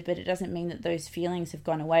accepted, but it doesn't mean that those feelings have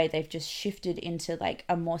gone away. They've just shifted into like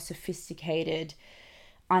a more sophisticated,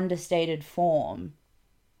 understated form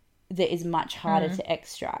that is much harder to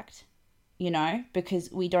extract, you know, because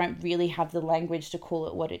we don't really have the language to call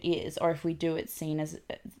it what it is, or if we do, it's seen as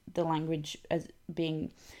the language as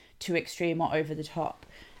being too extreme or over the top.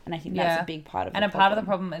 And I think that's a big part of it. And part of the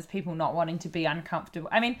problem is people not wanting to be uncomfortable.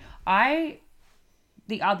 I mean,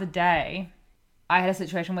 the other day, I had a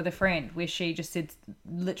situation with a friend where she just said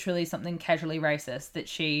literally something casually racist that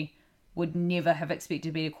she would never have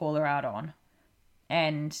expected me to call her out on.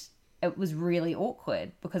 And it was really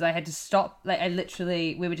awkward because I had to stop. Like,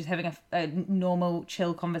 we were just having a normal,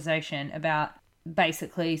 chill conversation about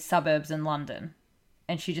basically suburbs in London.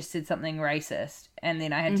 And she just said something racist. And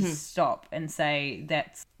then I had to stop and say,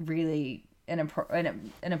 that's really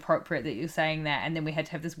inappropriate that you're saying that. And then we had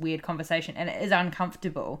to have this weird conversation. And it is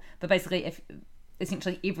uncomfortable. But basically,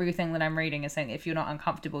 essentially everything that I'm reading is saying if you're not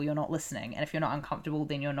uncomfortable, you're not listening. And if you're not uncomfortable,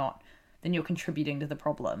 then you're contributing to the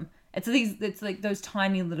problem. It's like those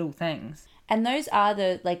tiny little things. And those are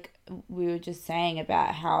like we were just saying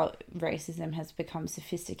about how racism has become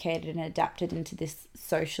sophisticated and adapted into this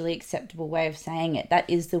socially acceptable way of saying it. That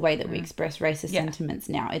is the way that we express racist sentiments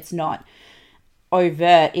now. It's not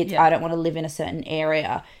overt. It's I don't want to live in a certain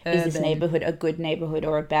area. Urban. Is this neighborhood a good neighborhood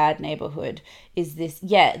or a bad neighborhood? Is this,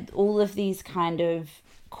 all of these kind of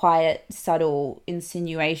quiet, subtle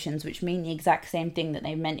insinuations which mean the exact same thing that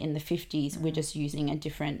they meant in the 50s. We're just using a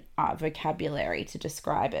different vocabulary to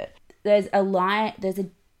describe it. There's a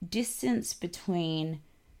distance between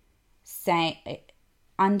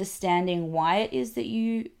understanding why it is that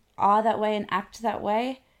you are that way and act that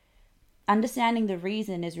way. Understanding the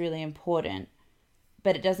reason is really important,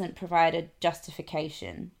 but it doesn't provide a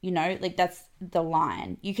justification, you know? Like, that's the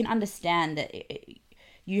line. You can understand that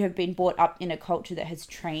you have been brought up in a culture that has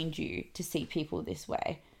trained you to see people this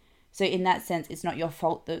way. So in that sense, it's not your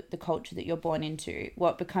fault, the culture that you're born into.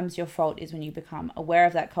 What becomes your fault is when you become aware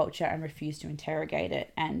of that culture and refuse to interrogate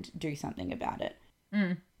it and do something about it.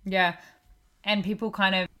 Yeah. And people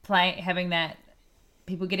kind of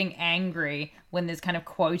people getting angry when there's kind of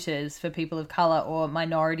quotas for people of color or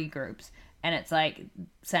minority groups. And it's like,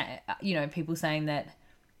 you know, people saying that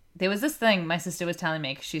there was this thing my sister was telling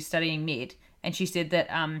me because she's studying med, and she said that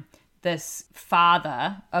this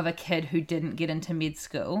father of a kid who didn't get into med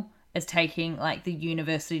school is taking like the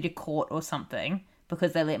university to court or something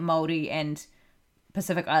because they let Māori and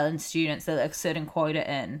Pacific Island students at a certain quota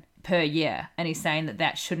in per year, and he's saying that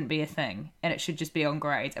that shouldn't be a thing and it should just be on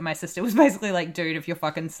grades. And my sister was basically like, dude, if your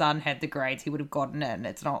fucking son had the grades, he would have gotten in.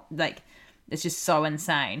 It's not like, it's just so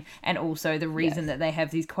insane. And also the reason that they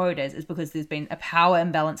have these quotas is because there's been a power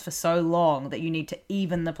imbalance for so long that you need to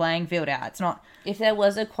even the playing field out. It's not... If there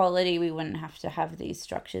was equality, we wouldn't have to have these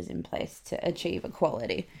structures in place to achieve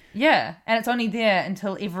equality. Yeah, and it's only there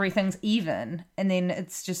until everything's even, and then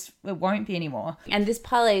it's just, it won't be anymore. And this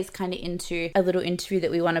parlays kind of into a little interview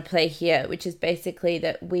that we want to play here, which is basically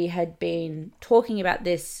that we had been talking about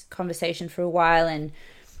this conversation for a while and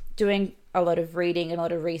doing a lot of reading and a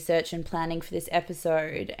lot of research and planning for this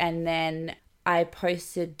episode. And then I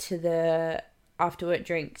posted to the After Work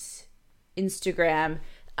Drinks Instagram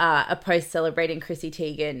a post celebrating Chrissy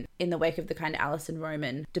Teigen in the wake of the kind of Alison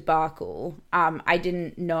Roman debacle. I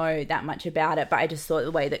didn't know that much about it, but I just thought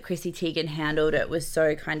the way that Chrissy Teigen handled it was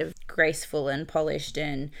so kind of graceful and polished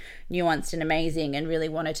and nuanced and amazing, and really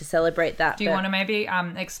wanted to celebrate that. Do you want to maybe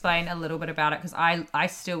explain a little bit about it? Because I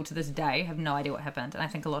still to this day have no idea what happened, and I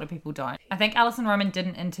think a lot of people don't. I think Alison Roman did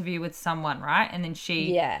an interview with someone, right? And then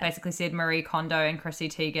she basically said Marie Kondo and Chrissy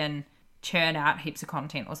Teigen churn out heaps of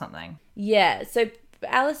content or something. Yeah, so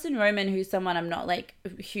Alison Roman, who's someone I'm not like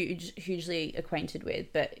hugely acquainted with,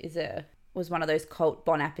 but was one of those cult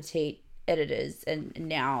Bon Appetit editors, and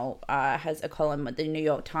now has a column with the New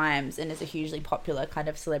York Times and is a hugely popular kind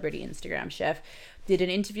of celebrity Instagram chef, did an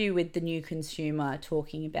interview with The New Consumer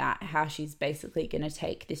talking about how she's basically going to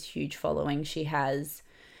take this huge following she has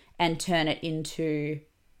and turn it into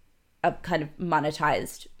a kind of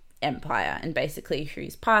monetized empire, and basically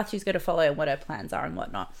whose path she's going to follow and what her plans are and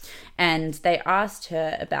whatnot. And they asked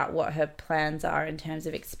her about what her plans are in terms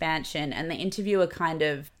of expansion, and the interviewer kind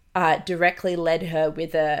of directly led her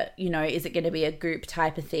with a, you know, is it going to be a group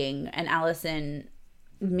type of thing? And Alison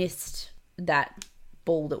missed that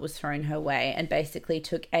ball that was thrown her way and basically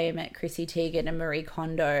took aim at Chrissy Teigen and Marie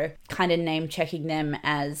Kondo, kind of name checking them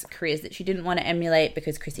as careers that she didn't want to emulate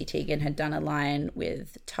because Chrissy Teigen had done a line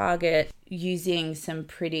with Target, using some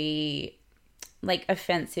pretty like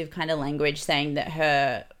offensive kind of language, saying that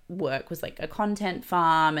her work was like a content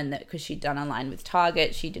farm and that because she'd done a line with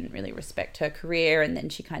Target, she didn't really respect her career. And then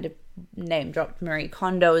she kind of name dropped Marie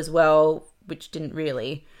Kondo as well, which didn't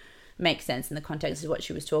really make sense in the context of what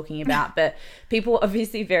she was talking about. But people were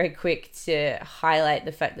obviously very quick to highlight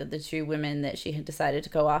the fact that the two women that she had decided to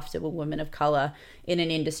go after were women of color in an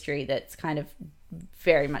industry that's kind of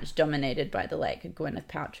very much dominated by the like Gwyneth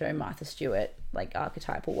Paltrow, Martha Stewart, like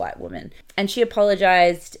archetypal white woman. And she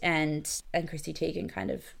apologized, and Chrissy Teigen kind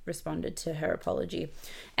of responded to her apology.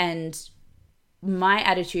 And my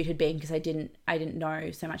attitude had been, because I didn't know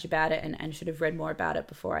so much about it and should have read more about it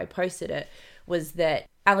before I posted it, was that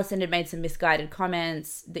Alison had made some misguided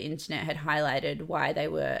comments. The internet had highlighted why they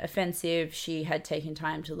were offensive. She had taken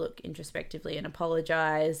time to look introspectively and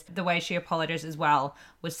apologize. The way she apologized as well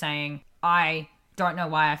was saying, I don't know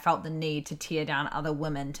why I felt the need to tear down other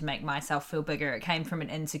women to make myself feel bigger. It came from an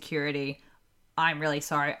insecurity. I'm really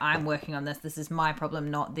sorry. I'm working on this. This is my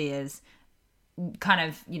problem, not theirs. Kind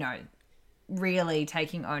of, you know, really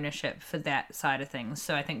taking ownership for that side of things.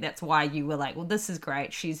 So I think that's why you were like, well, this is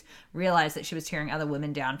great. She's realized that she was tearing other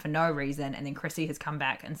women down for no reason. And then Chrissy has come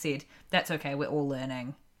back and said, that's okay. We're all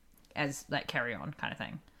learning as like carry on kind of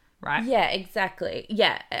thing. Right? Yeah, exactly.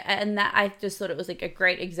 Yeah. And that, I just thought it was like a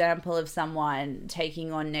great example of someone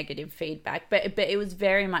taking on negative feedback, but it was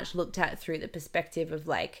very much looked at through the perspective of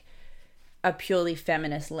like a purely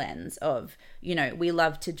feminist lens of, you know, we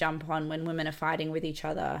love to jump on when women are fighting with each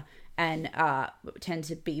other and tend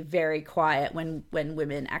to be very quiet when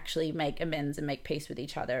women actually make amends and make peace with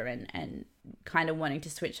each other, and kind of wanting to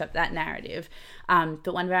switch up that narrative.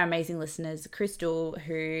 But one of our amazing listeners, Crystal,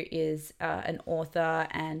 who is an author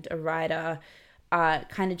and a writer,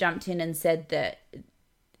 kind of jumped in and said that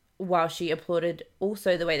while she applauded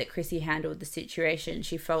also the way that Chrissy handled the situation,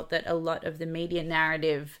 she felt that a lot of the media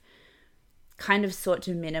narrative kind of sought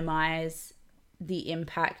to minimize the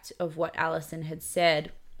impact of what Alison had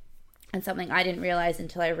said. And something I didn't realize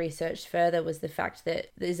until I researched further was the fact that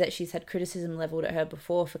she's had criticism leveled at her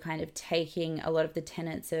before for kind of taking a lot of the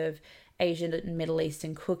tenets of Asian and Middle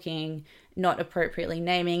Eastern cooking, not appropriately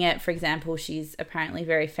naming it. For example, she's apparently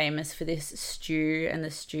very famous for this stew, and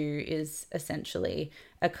the stew is essentially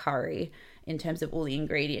a curry. in terms of all the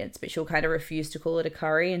ingredients, but she'll kind of refuse to call it a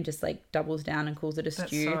curry and just like doubles down and calls it a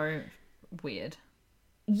stew. That's so weird.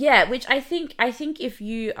 Yeah, which I think if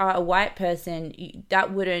you are a white person,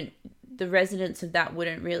 the resonance of that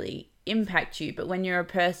wouldn't really impact you. But when you're a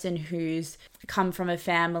person who's come from a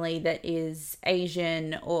family that is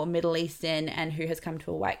Asian or Middle Eastern and who has come to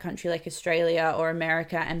a white country like Australia or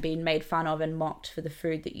America and been made fun of and mocked for the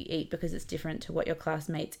food that you eat because it's different to what your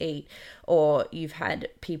classmates eat, or you've had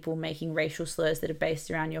people making racial slurs that are based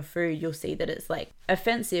around your food, you'll see that it's like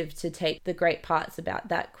offensive to take the great parts about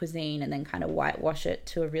that cuisine and then kind of whitewash it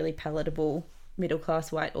to a really palatable middle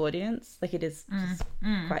class white audience. Like, it is just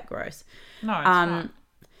quite gross. No, it's not.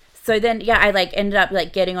 So then, yeah, I like ended up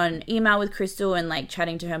like getting on email with Crystal and like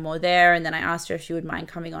chatting to her more there. And then I asked her if she would mind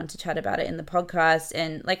coming on to chat about it in the podcast.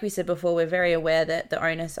 And like we said before, we're very aware that the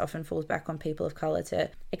onus often falls back on people of color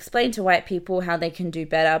to explain to white people how they can do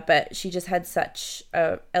better. But she just had such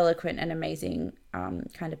a eloquent and amazing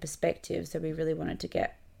kind of perspective. So we really wanted to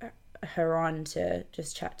get her on to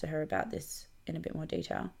just chat to her about this in a bit more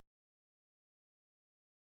detail.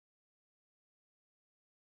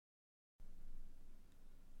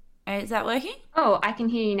 Is that working? Oh, I can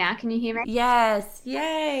hear you now. Can you hear me? Yes.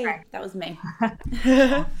 Yay. Right. That was me.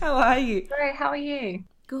 How are you? Great. How are you?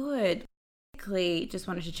 Good. Quickly, just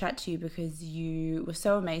wanted to chat to you because you were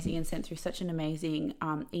so amazing and sent through such an amazing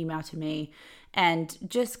email to me, and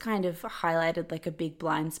just kind of highlighted like a big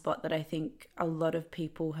blind spot that I think a lot of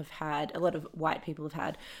people have had, a lot of white people have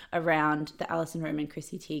had around the Alison Roman,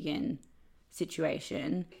 Chrissy Teigen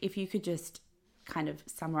situation. If you could just kind of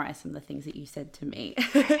summarize some of the things that you said to me.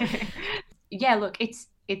 Yeah, look, it's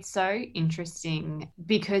so interesting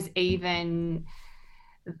because even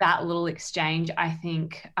that little exchange, I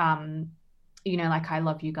think, like, I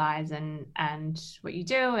love you guys and what you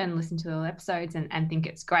do and listen to the episodes and think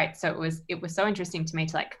it's great. So it was so interesting to me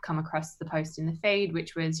to like come across the post in the feed,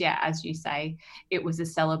 which was, yeah, as you say, it was a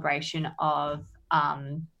celebration of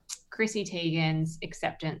Chrissy Teigen's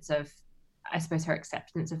acceptance of, I suppose, her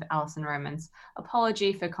acceptance of Alison Roman's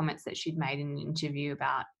apology for comments that she'd made in an interview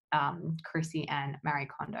about Chrissy and Marie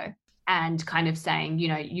Kondo, and kind of saying,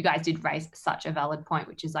 you guys did raise such a valid point,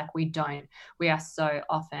 which is like, we are so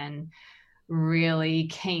often really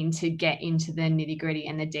keen to get into the nitty gritty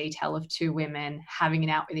and the detail of two women having it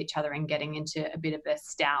out with each other and getting into a bit of a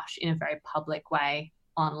stoush in a very public way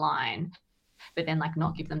online, but then like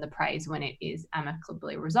not give them the praise when it is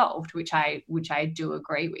amicably resolved, which I do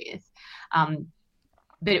agree with.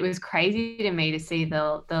 But it was crazy to me to see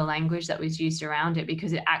the language that was used around it,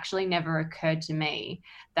 because it actually never occurred to me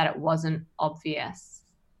that it wasn't obvious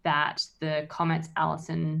that the comments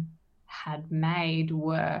Alison had made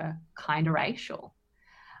were kind of racial.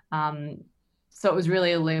 So it was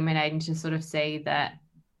really illuminating to sort of see that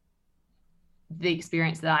the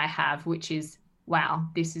experience that I have, which is, wow,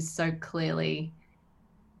 this is so clearly,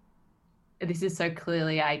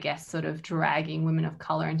 I guess, sort of dragging women of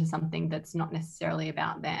color into something that's not necessarily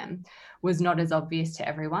about them, was not as obvious to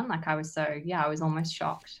everyone. Like, I was almost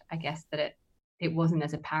shocked, I guess, that it wasn't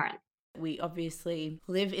as apparent. We obviously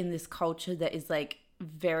live in this culture that is like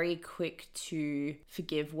very quick to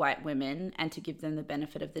forgive white women and to give them the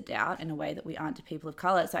benefit of the doubt in a way that we aren't to people of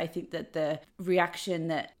color. So I think that the reaction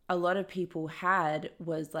that a lot of people had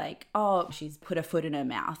was like, oh, she's put her foot in her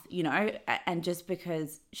mouth, and just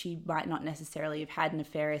because she might not necessarily have had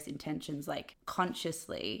nefarious intentions, like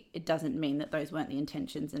consciously, it doesn't mean that those weren't the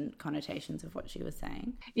intentions and connotations of what she was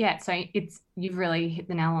saying. Yeah, so you've really hit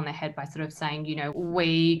the nail on the head by sort of saying,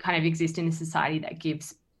 we kind of exist in a society that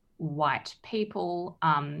gives white people,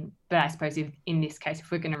 but I suppose in this case,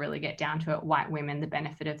 if we're going to really get down to it, white women, the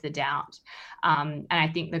benefit of the doubt. And I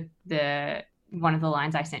think the one of the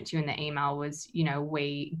lines I sent you in the email was,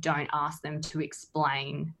 we don't ask them to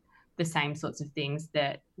explain the same sorts of things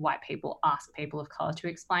that white people ask people of color to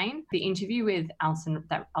explain. The interview with Alison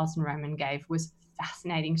Roman gave was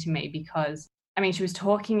fascinating to me because, she was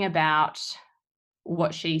talking about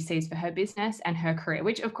what she sees for her business and her career,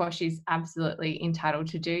 which of course she's absolutely entitled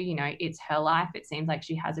to do. It's her life. It seems like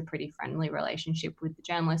she has a pretty friendly relationship with the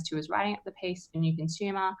journalist who was writing up the piece for New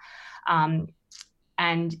Consumer.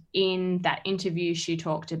 And in that interview, she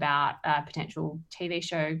talked about a potential TV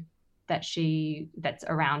show that's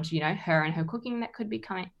around, her and her cooking that could be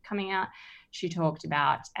coming out. She talked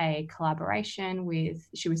about a collaboration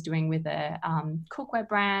she was doing with a cookware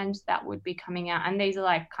brand that would be coming out. And these are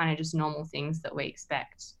like kind of just normal things that we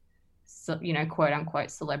expect, quote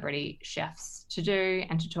unquote, celebrity chefs to do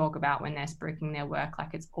and to talk about when they're spruiking their work.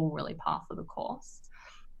 Like, it's all really par for the course.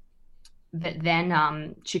 But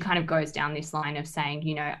then she kind of goes down this line of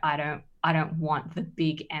saying, I don't want the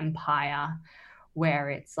big empire where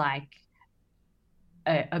it's like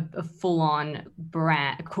a full-on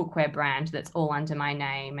brand, a cookware brand that's all under my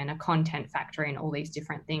name, and a content factory and all these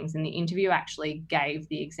different things. And the interview actually gave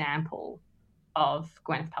the example of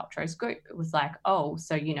Gwyneth Paltrow's Goop. It was like, oh,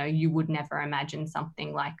 so, you know, you would never imagine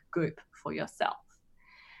something like Goop for yourself.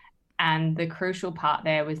 And the crucial part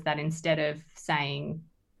there was that instead of saying,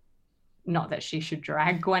 not that she should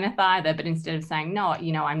drag Gwyneth either, but instead of saying, no,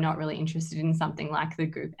 you know, I'm not really interested in something like the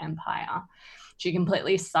Goop empire, she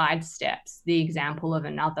completely sidesteps the example of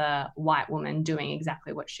another white woman doing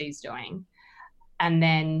exactly what she's doing. And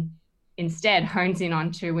then instead hones in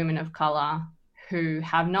on two women of color who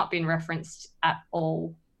have not been referenced at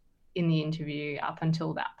all in the interview up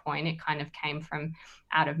until that point. It kind of came from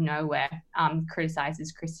out of nowhere.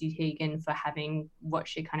 Criticizes Chrissy Teigen for having what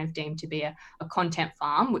she kind of deemed to be a content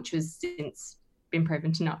farm, which has since been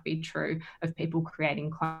proven to not be true, of people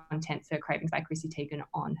creating content for Cravings by Chrissy Teigen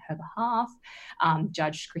on her behalf.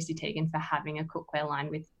 Judged Chrissy Teigen for having a cookware line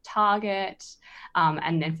with Target,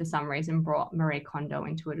 and then for some reason brought Marie Kondo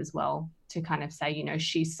into it as well to kind of say, you know,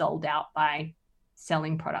 she's sold out by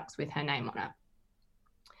selling products with her name on it.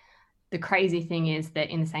 The crazy thing is that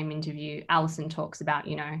in the same interview, Alison talks about,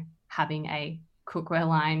 you know, having a cookware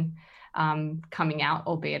line coming out,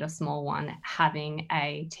 albeit a small one, having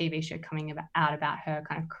a TV show coming out about her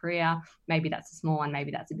kind of career. Maybe that's a small one,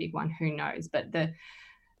 maybe that's a big one, who knows? But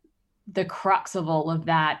the crux of all of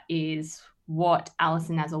that is what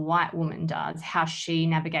Alison as a white woman does, how she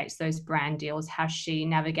navigates those brand deals, how she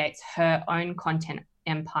navigates her own content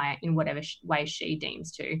empire in whatever way she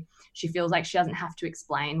deems to. She feels like she doesn't have to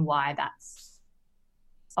explain why that's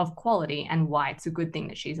of quality and why it's a good thing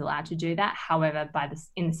that she's allowed to do that. However,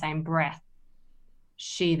 in the same breath,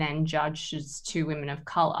 she then judges two women of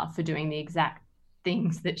color for doing the exact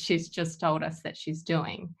things that she's just told us that she's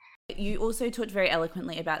doing. You also talked very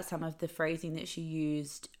eloquently about some of the phrasing that she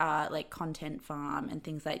used, like content farm and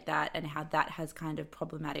things like that, and how that has kind of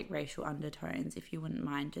problematic racial undertones. If you wouldn't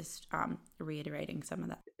mind just reiterating some of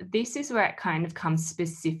that. This is where it kind of comes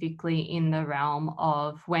specifically in the realm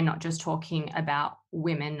of, we're not just talking about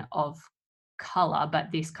women of color, but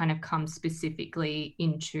this kind of comes specifically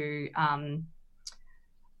into,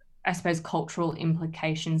 I suppose, cultural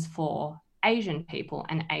implications for Asian people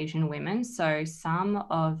and Asian women. So some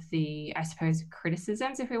of the, I suppose,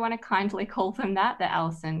 criticisms, if we want to kindly call them that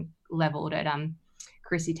Alison leveled at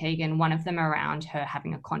Chrissy Teigen, one of them around her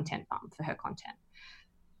having a content farm for her content.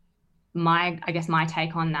 I guess my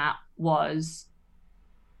take on that was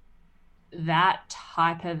that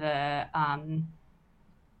type of a, I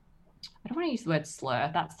don't want to use the word slur,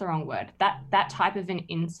 that's the wrong word. That type of an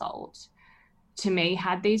insult to me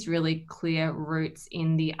had these really clear roots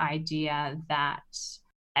in the idea that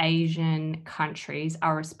Asian countries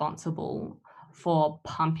are responsible for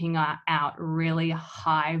pumping out really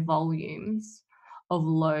high volumes of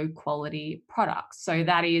low quality products. So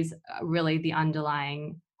that is really the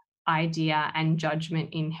underlying idea and judgment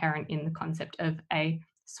inherent in the concept of a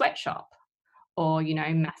sweatshop, or, you know,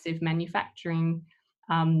 massive manufacturing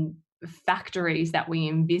factories that we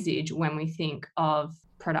envisage when we think of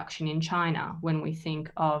production in China, when we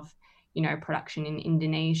think of, you know, production in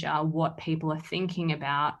Indonesia. What people are thinking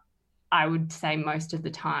about, I would say most of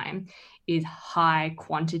the time, is high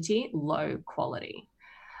quantity, low quality.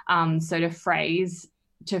 So to phrase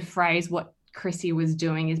what Chrissy was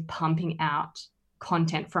doing is pumping out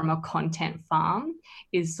content from a content farm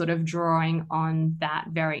is sort of drawing on that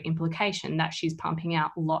very implication that she's pumping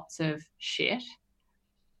out lots of shit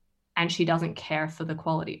and she doesn't care for the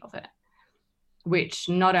quality of it. Which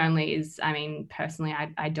not only is, I mean, personally,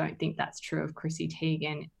 I don't think that's true of Chrissy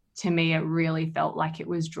Teigen. To me, it really felt like it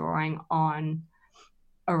was drawing on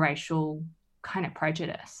a racial kind of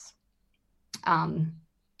prejudice.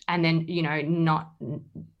 And then, you know,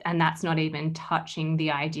 and that's not even touching the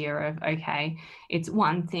idea of, okay, it's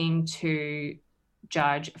one thing to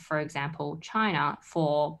judge, for example, China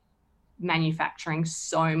for manufacturing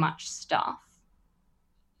so much stuff,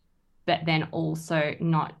 but then also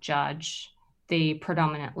not judge the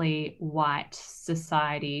predominantly white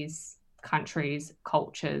societies, countries,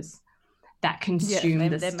 cultures that consume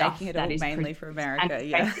the they're stuff making it that all is mainly for America.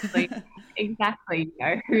 Yeah, exactly. You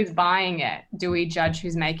know, who's buying it? Do we judge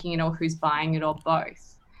who's making it or who's buying it, or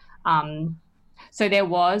both? So there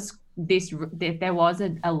was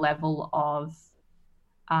a level of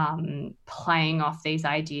playing off these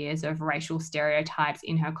ideas of racial stereotypes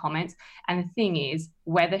in her comments. And the thing is,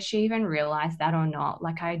 whether she even realized that or not,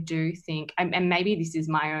 like, I do think, and maybe this is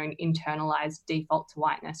my own internalized default to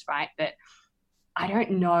whiteness, right? But I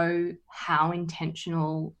don't know how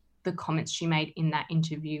intentional the comments she made in that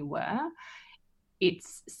interview were.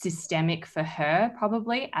 it's systemic for her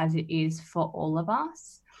probably as it is for all of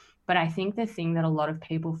us. But I think the thing that a lot of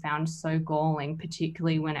people found so galling,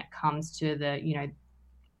 particularly when it comes to the, you know,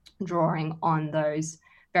 drawing on those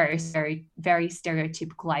very, very, very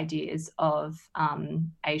stereotypical ideas of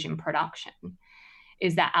Asian production,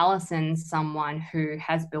 is that Alison's someone who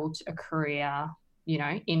has built a career, you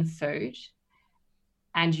know, in food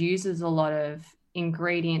and uses a lot of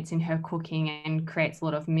ingredients in her cooking and creates a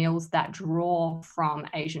lot of meals that draw from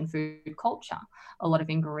Asian food culture, a lot of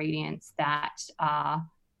ingredients that are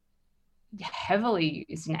heavily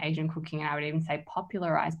used in Asian cooking, and I would even say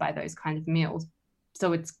popularized by those kind of meals.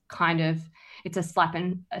 So it's kind of, it's a slap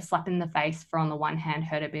in the face for, on the one hand,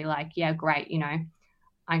 her to be like, yeah, great, you know,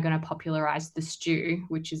 I'm going to popularize the stew,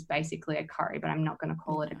 which is basically a curry, but I'm not going to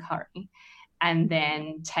call it a curry. And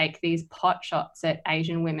then take these pot shots at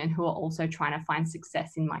Asian women who are also trying to find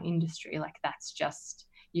success in my industry. Like, that's just,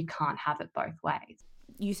 you can't have it both ways.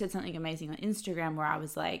 You said something amazing on Instagram where I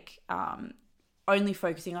was like, only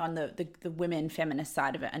focusing on the women feminist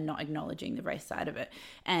side of it and not acknowledging the race side of it.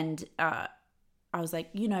 And I was like,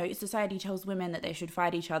 you know, society tells women that they should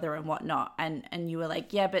fight each other and whatnot. And you were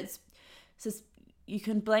like, yeah, but you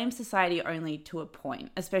can blame society only to a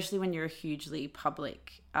point, especially when you're a hugely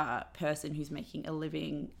public person who's making a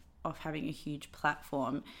living off having a huge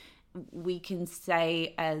platform. We can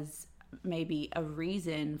say as maybe a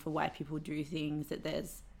reason for why people do things that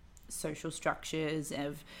there's social structures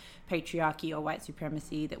of patriarchy or white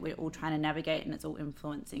supremacy that we're all trying to navigate, and it's all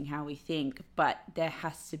influencing how we think. But there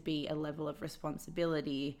has to be a level of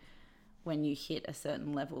responsibility when you hit a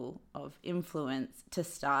certain level of influence to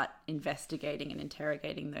start investigating and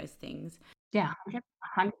interrogating those things. Yeah,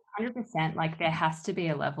 100%. Like, there has to be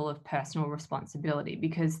a level of personal responsibility,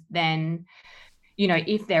 because then, you know,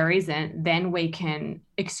 if there isn't, then we can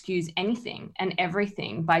excuse anything and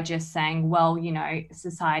everything by just saying, well, you know,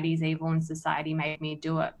 society's evil and society made me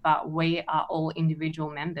do it. But we are all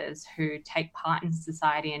individual members who take part in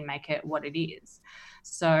society and make it what it is.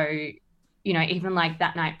 So, you know, even like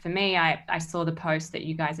that night for me, I saw the post that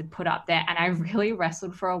you guys had put up there, and I really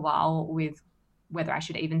wrestled for a while with whether I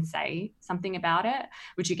should even say something about it,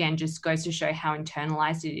 which again just goes to show how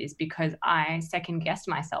internalized it is, because I second guessed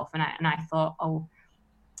myself and I thought, oh,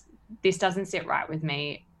 this doesn't sit right with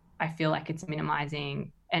me. I feel like it's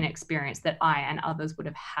minimizing an experience that I and others would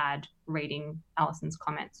have had reading Alison's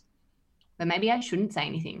comments. But maybe I shouldn't say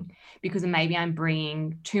anything, because maybe I'm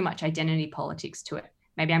bringing too much identity politics to it.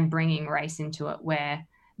 Maybe I'm bringing race into it where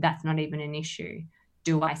that's not even an issue.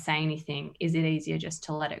 Do I say anything? Is it easier just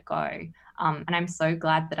to let it go? And I'm so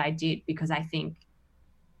glad that I did, because I think,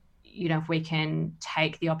 you know, if we can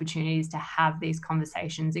take the opportunities to have these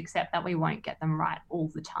conversations, accept that we won't get them right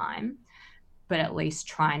all the time, but at least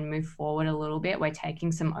try and move forward a little bit, we're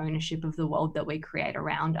taking some ownership of the world that we create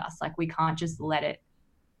around us. Like, we can't just let it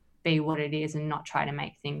be what it is and not try to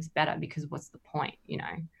make things better, because what's the point, you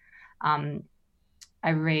know? I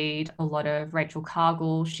read a lot of Rachel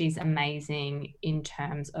Cargle. She's amazing in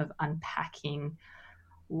terms of unpacking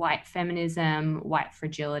white feminism, white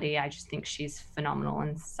fragility. I just think she's phenomenal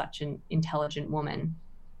and such an intelligent woman.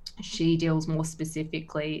 She deals more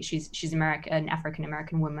specifically, she's an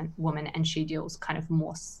African-American woman, and she deals kind of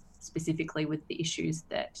more specifically with the issues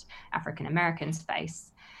that African-Americans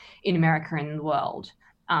face in America and the world.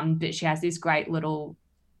 But she has this great little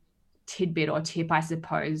tidbit or tip, I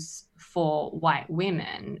suppose, for white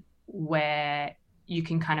women, where you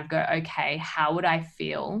can kind of go, okay, how would I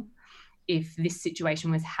feel if this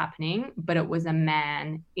situation was happening, but it was a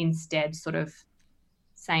man instead sort of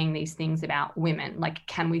saying these things about women? Like,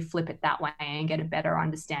 can we flip it that way and get a better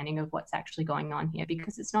understanding of what's actually going on here?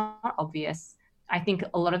 Because it's not obvious. I think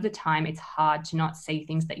a lot of the time it's hard to not see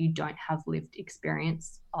things that you don't have lived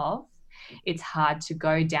experience of. It's hard to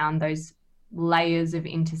go down those layers of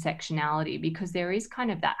intersectionality, because there is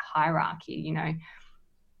kind of that hierarchy, you know.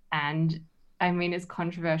 And I mean, as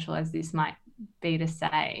controversial as this might be to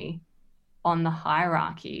say, on the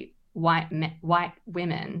hierarchy, white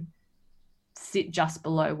women sit just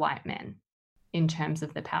below white men in terms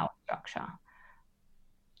of the power structure.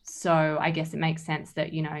 So I guess it makes sense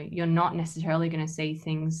that, you know, you're not necessarily going to see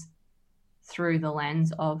things through the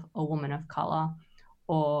lens of a woman of color,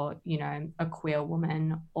 or, you know, a queer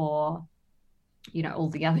woman, or, you know, all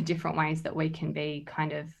the other different ways that we can be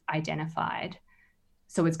kind of identified.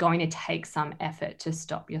 So it's going to take some effort to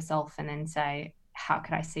stop yourself and then say, how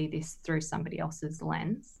could I see this through somebody else's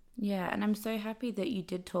lens? Yeah, and I'm so happy that you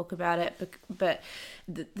did talk about it. But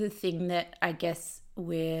the thing that I guess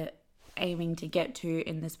we're aiming to get to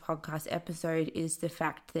in this podcast episode is the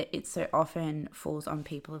fact that it so often falls on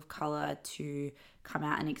people of color to come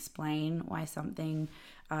out and explain why something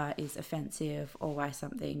is offensive or why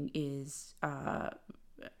something is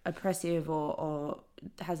oppressive or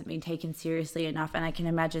hasn't been taken seriously enough. And I can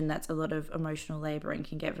imagine that's a lot of emotional labor and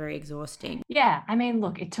can get very exhausting. Yeah, I mean,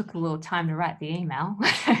 look, it took a little time to write the email.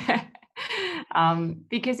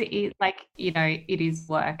 Because it is like, you know, it is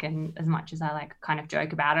work, and as much as I like kind of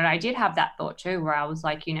joke about it, I did have that thought too, where I was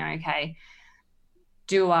like, you know, okay,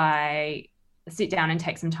 do I sit down and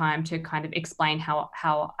take some time to kind of explain how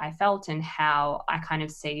I felt and how I kind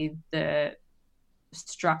of see the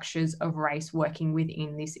structures of race working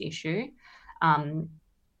within this issue,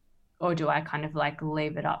 or do I kind of like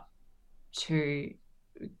leave it up to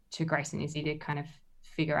Grace and Izzy to kind of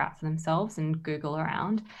figure out for themselves and Google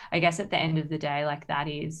around? I guess at the end of the day, like, that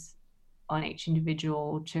is on each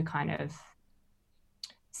individual to kind of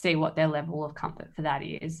see what their level of comfort for that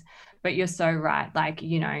is. But you're so right, like,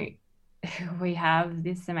 you know, we have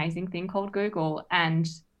this amazing thing called Google, and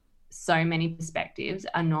so many perspectives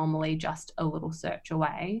are normally just a little search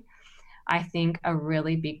away. I think a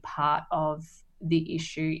really big part of the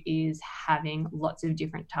issue is having lots of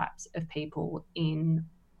different types of people in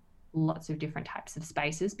lots of different types of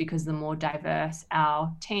spaces, because the more diverse our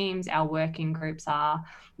teams, our working groups are,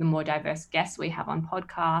 the more diverse guests we have on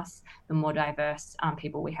podcasts, the more diverse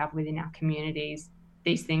people we have within our communities,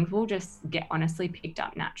 these things will just get honestly picked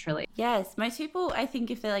up naturally. Yes, most people, I think,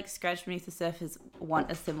 if they like scratch beneath the surface, want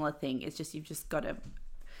a similar thing. It's just, you've just got to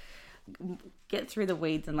get through the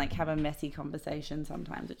weeds and like have a messy conversation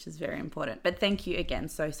sometimes, which is very important. But thank you again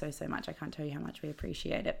so much. I can't tell you how much we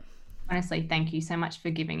appreciate it. Honestly, thank you so much for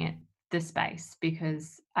giving it the space,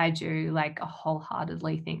 because I do like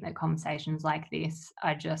wholeheartedly think that conversations like this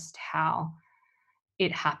are just how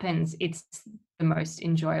it happens. It's the most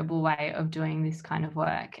enjoyable way of doing this kind of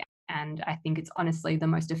work. And I think it's honestly the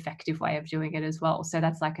most effective way of doing it as well. So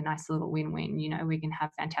that's like a nice little win-win. You know, we can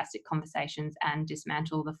have fantastic conversations and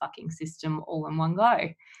dismantle the fucking system all in one go.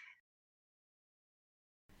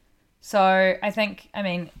 So I think, I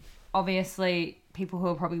mean, obviously people who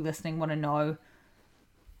are probably listening want to know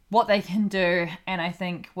what they can do. And I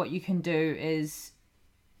think what you can do is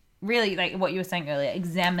really, like what you were saying earlier,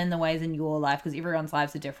 examine the ways in your life, because everyone's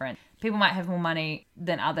lives are different. People might have more money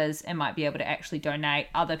than others and might be able to actually donate.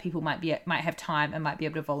 Other people might have time and might be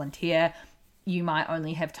able to volunteer. You might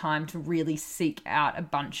only have time to really seek out a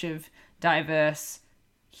bunch of diverse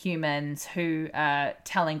humans who are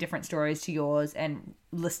telling different stories to yours and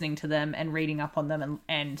listening to them and reading up on them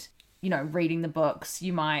and you know, reading the books.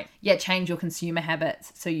 You might, change your consumer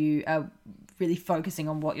habits so you are really focusing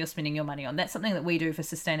on what you're spending your money on. That's something that we do for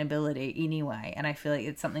sustainability anyway, and I feel like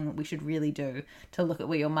it's something that we should really do, to look at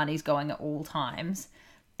where your money's going at all times.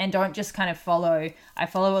 And don't just kind of follow. I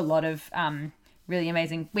follow a lot of really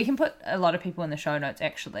amazing, we can put a lot of people in the show notes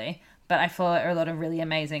actually, but I follow a lot of really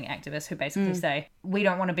amazing activists who basically say, you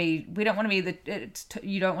don't want to be tokenism.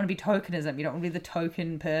 You don't want to be the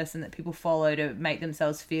token person that people follow to make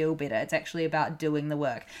themselves feel better. It's actually about doing the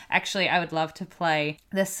work. Actually, I would love to play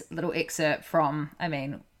this little excerpt from,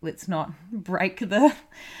 let's not break the,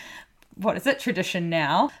 tradition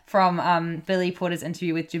now, from Billy Porter's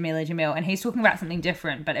interview with Jameela Jamil. And he's talking about something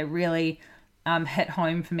different, but it really hit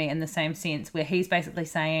home for me in the same sense, where he's basically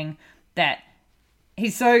saying that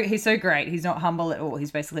he's so great. He's not humble at all.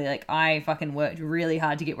 He's basically like, I fucking worked really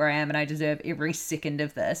hard to get where I am and I deserve every second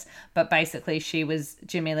of this. But basically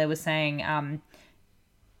Jameela was saying,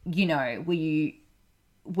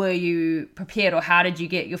 were you prepared, or how did you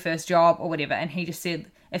get your first job or whatever? And he just said,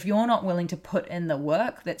 if you're not willing to put in the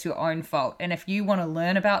work, that's your own fault. And if you want to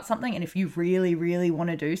learn about something, and if you really, really want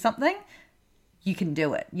to do something, you can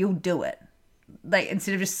do it. You'll do it. Like,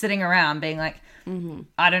 instead of just sitting around being like,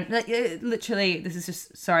 I don't, like, literally, this is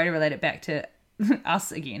just, sorry to relate it back to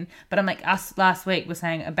us again, but I'm like, us last week was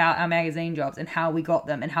saying about our magazine jobs and how we got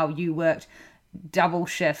them and how you worked double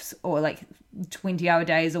shifts or like 20-hour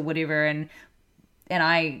days or whatever, and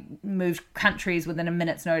I moved countries within a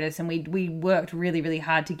minute's notice, and we worked really, really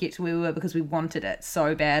hard to get to where we were because we wanted it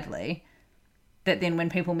so badly, that then when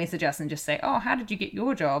people message us and just say, oh, how did you get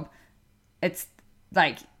your job? It's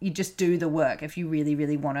like, you just do the work if you really,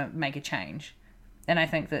 really want to make a change. And I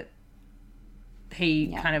think that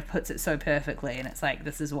he kind of puts it so perfectly, and it's like,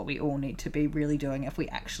 this is what we all need to be really doing if we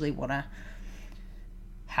actually want to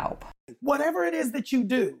help. Whatever it is that you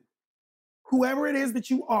do, whoever it is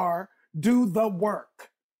that you are, do the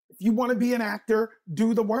work. If you want to be an actor,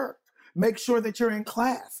 do the work. Make sure that you're in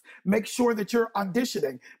class. Make sure that you're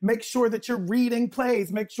auditioning. Make sure that you're reading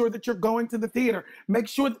plays. Make sure that you're going to the theater. Make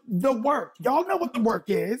sure the work. Y'all know what the work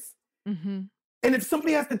is. And if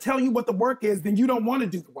somebody has to tell you what the work is, then you don't want to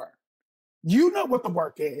do the work. You know what the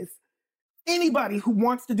work is. Anybody who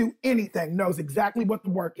wants to do anything knows exactly what the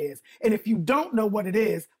work is. And if you don't know what it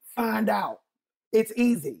is, find out. It's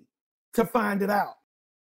easy to find it out.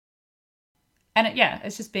 And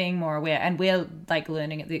it's just being more aware. And we're like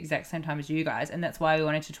learning at the exact same time as you guys. And that's why we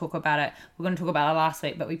wanted to talk about it. We're going to talk about it last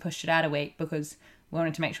week, but we pushed it out a week because we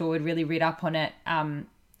wanted to make sure we'd really read up on it,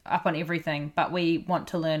 up on everything. But we want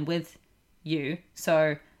to learn with you.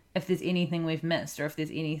 So if there's anything we've missed, or if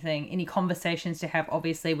there's any conversations to have,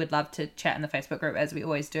 obviously we'd love to chat in the Facebook group as we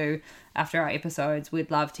always do after our episodes. We'd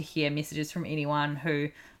love to hear messages from anyone who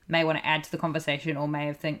may want to add to the conversation or may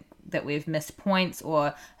have think that we've missed points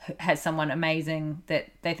or has someone amazing that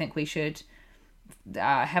they think we should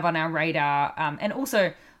have on our radar. And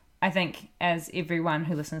also, I think as everyone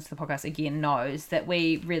who listens to the podcast again knows, that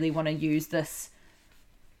we really want to use this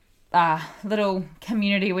little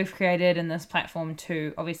community we've created in this platform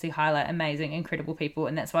to obviously highlight amazing, incredible people.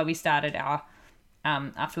 And that's why we started our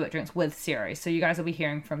After Work Drinks with series. So you guys will be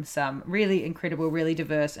hearing from some really incredible, really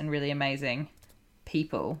diverse and really amazing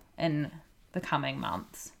people in the coming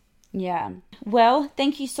months. Yeah. Well,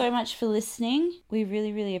 thank you so much for listening. We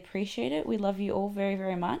really, really appreciate it. We love you all very,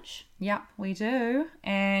 very much. Yep, we do.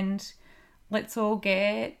 And let's all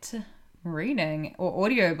get reading or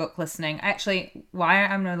audiobook listening. Actually, why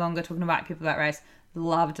I'm no longer talking about People About Race,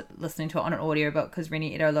 loved listening to it on an audiobook because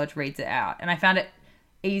Renee Edo-Lodge reads it out. And I found it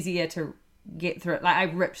easier to get through it. Like, I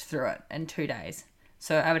ripped through it in 2 days.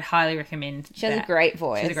 So I would highly recommend She has a great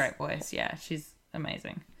voice. She's a great voice. Yeah, she's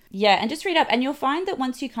amazing. Yeah, and just read up. And you'll find that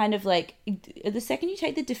once you kind of like, the second you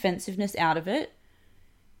take the defensiveness out of it,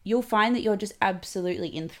 you'll find that you're just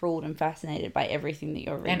absolutely enthralled and fascinated by everything that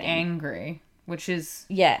you're reading. And angry, which is...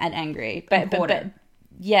 Yeah, and angry. But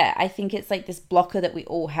yeah, I think it's like this blocker that we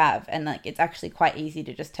all have. And like, it's actually quite easy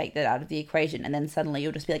to just take that out of the equation. And then suddenly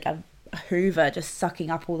you'll just be like a hoover, just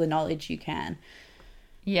sucking up all the knowledge you can.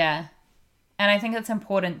 Yeah. And I think it's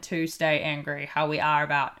important to stay angry how we are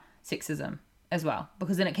about sexism as well,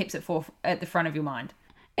 because then it keeps it at the front of your mind.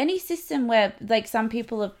 Any system where like some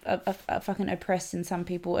people are fucking oppressed and some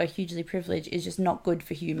people are hugely privileged is just not good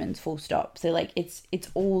for humans, full stop. So like it's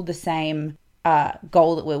all the same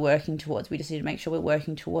goal that we're working towards. We just need to make sure we're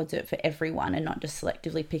working towards it for everyone and not just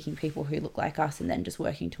selectively picking people who look like us and then just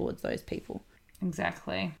working towards those people.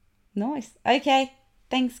 Exactly. Nice. Okay.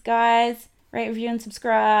 Thanks, guys. Rate, review, and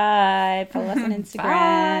subscribe. Follow us on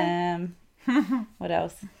Instagram. What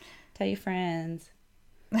else? Tell your friends.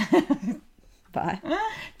 Bye.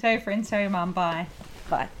 Tell your friends, tell your mom. Bye.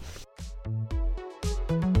 Bye.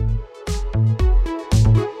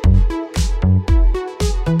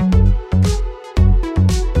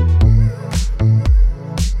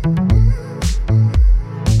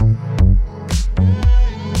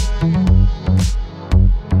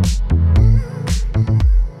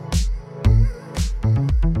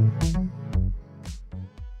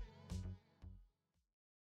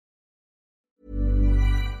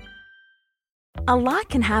 A lot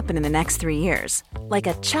can happen in the next 3 years. Like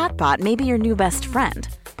a chatbot may be your new best friend.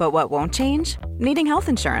 But what won't change? Needing health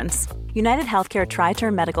insurance. United Healthcare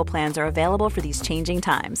Tri-Term Medical Plans are available for these changing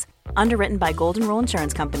times. Underwritten by Golden Rule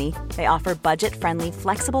Insurance Company, they offer budget-friendly,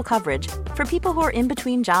 flexible coverage for people who are in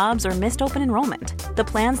between jobs or missed open enrollment. The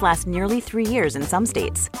plans last nearly 3 years in some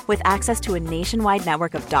states, with access to a nationwide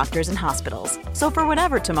network of doctors and hospitals. So for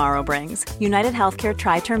whatever tomorrow brings, United Healthcare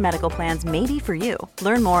Tri-Term Medical Plans may be for you.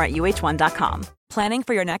 Learn more at uh1.com. Planning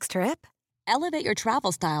for your next trip? Elevate your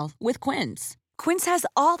travel style with Quince. Quince has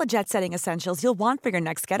all the jet-setting essentials you'll want for your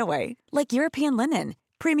next getaway, like European linen,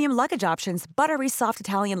 premium luggage options, buttery soft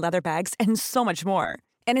Italian leather bags, and so much more.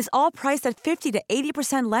 And is all priced at 50 to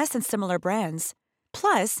 80% less than similar brands.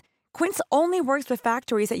 Plus, Quince only works with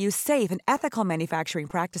factories that use safe and ethical manufacturing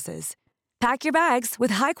practices. Pack your bags with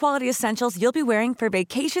high-quality essentials you'll be wearing for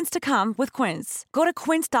vacations to come with Quince. Go to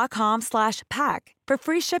quince.com/pack for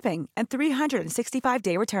free shipping and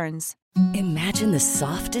 365-day returns. Imagine the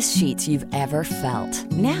softest sheets you've ever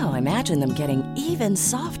felt. Now imagine them getting even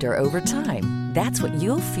softer over time. That's what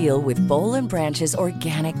you'll feel with Boll & Branch's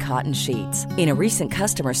organic cotton sheets. In a recent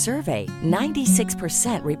customer survey,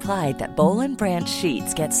 96% replied that Boll & Branch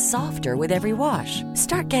sheets get softer with every wash.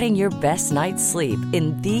 Start getting your best night's sleep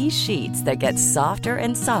in these sheets that get softer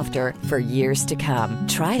and softer for years to come.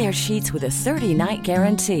 Try their sheets with a 30-night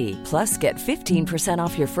guarantee. Plus, get 15%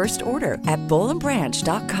 off your first order at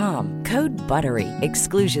bollandbranch.com. Code BUTTERY.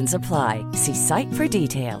 Exclusions apply. See site for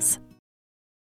details.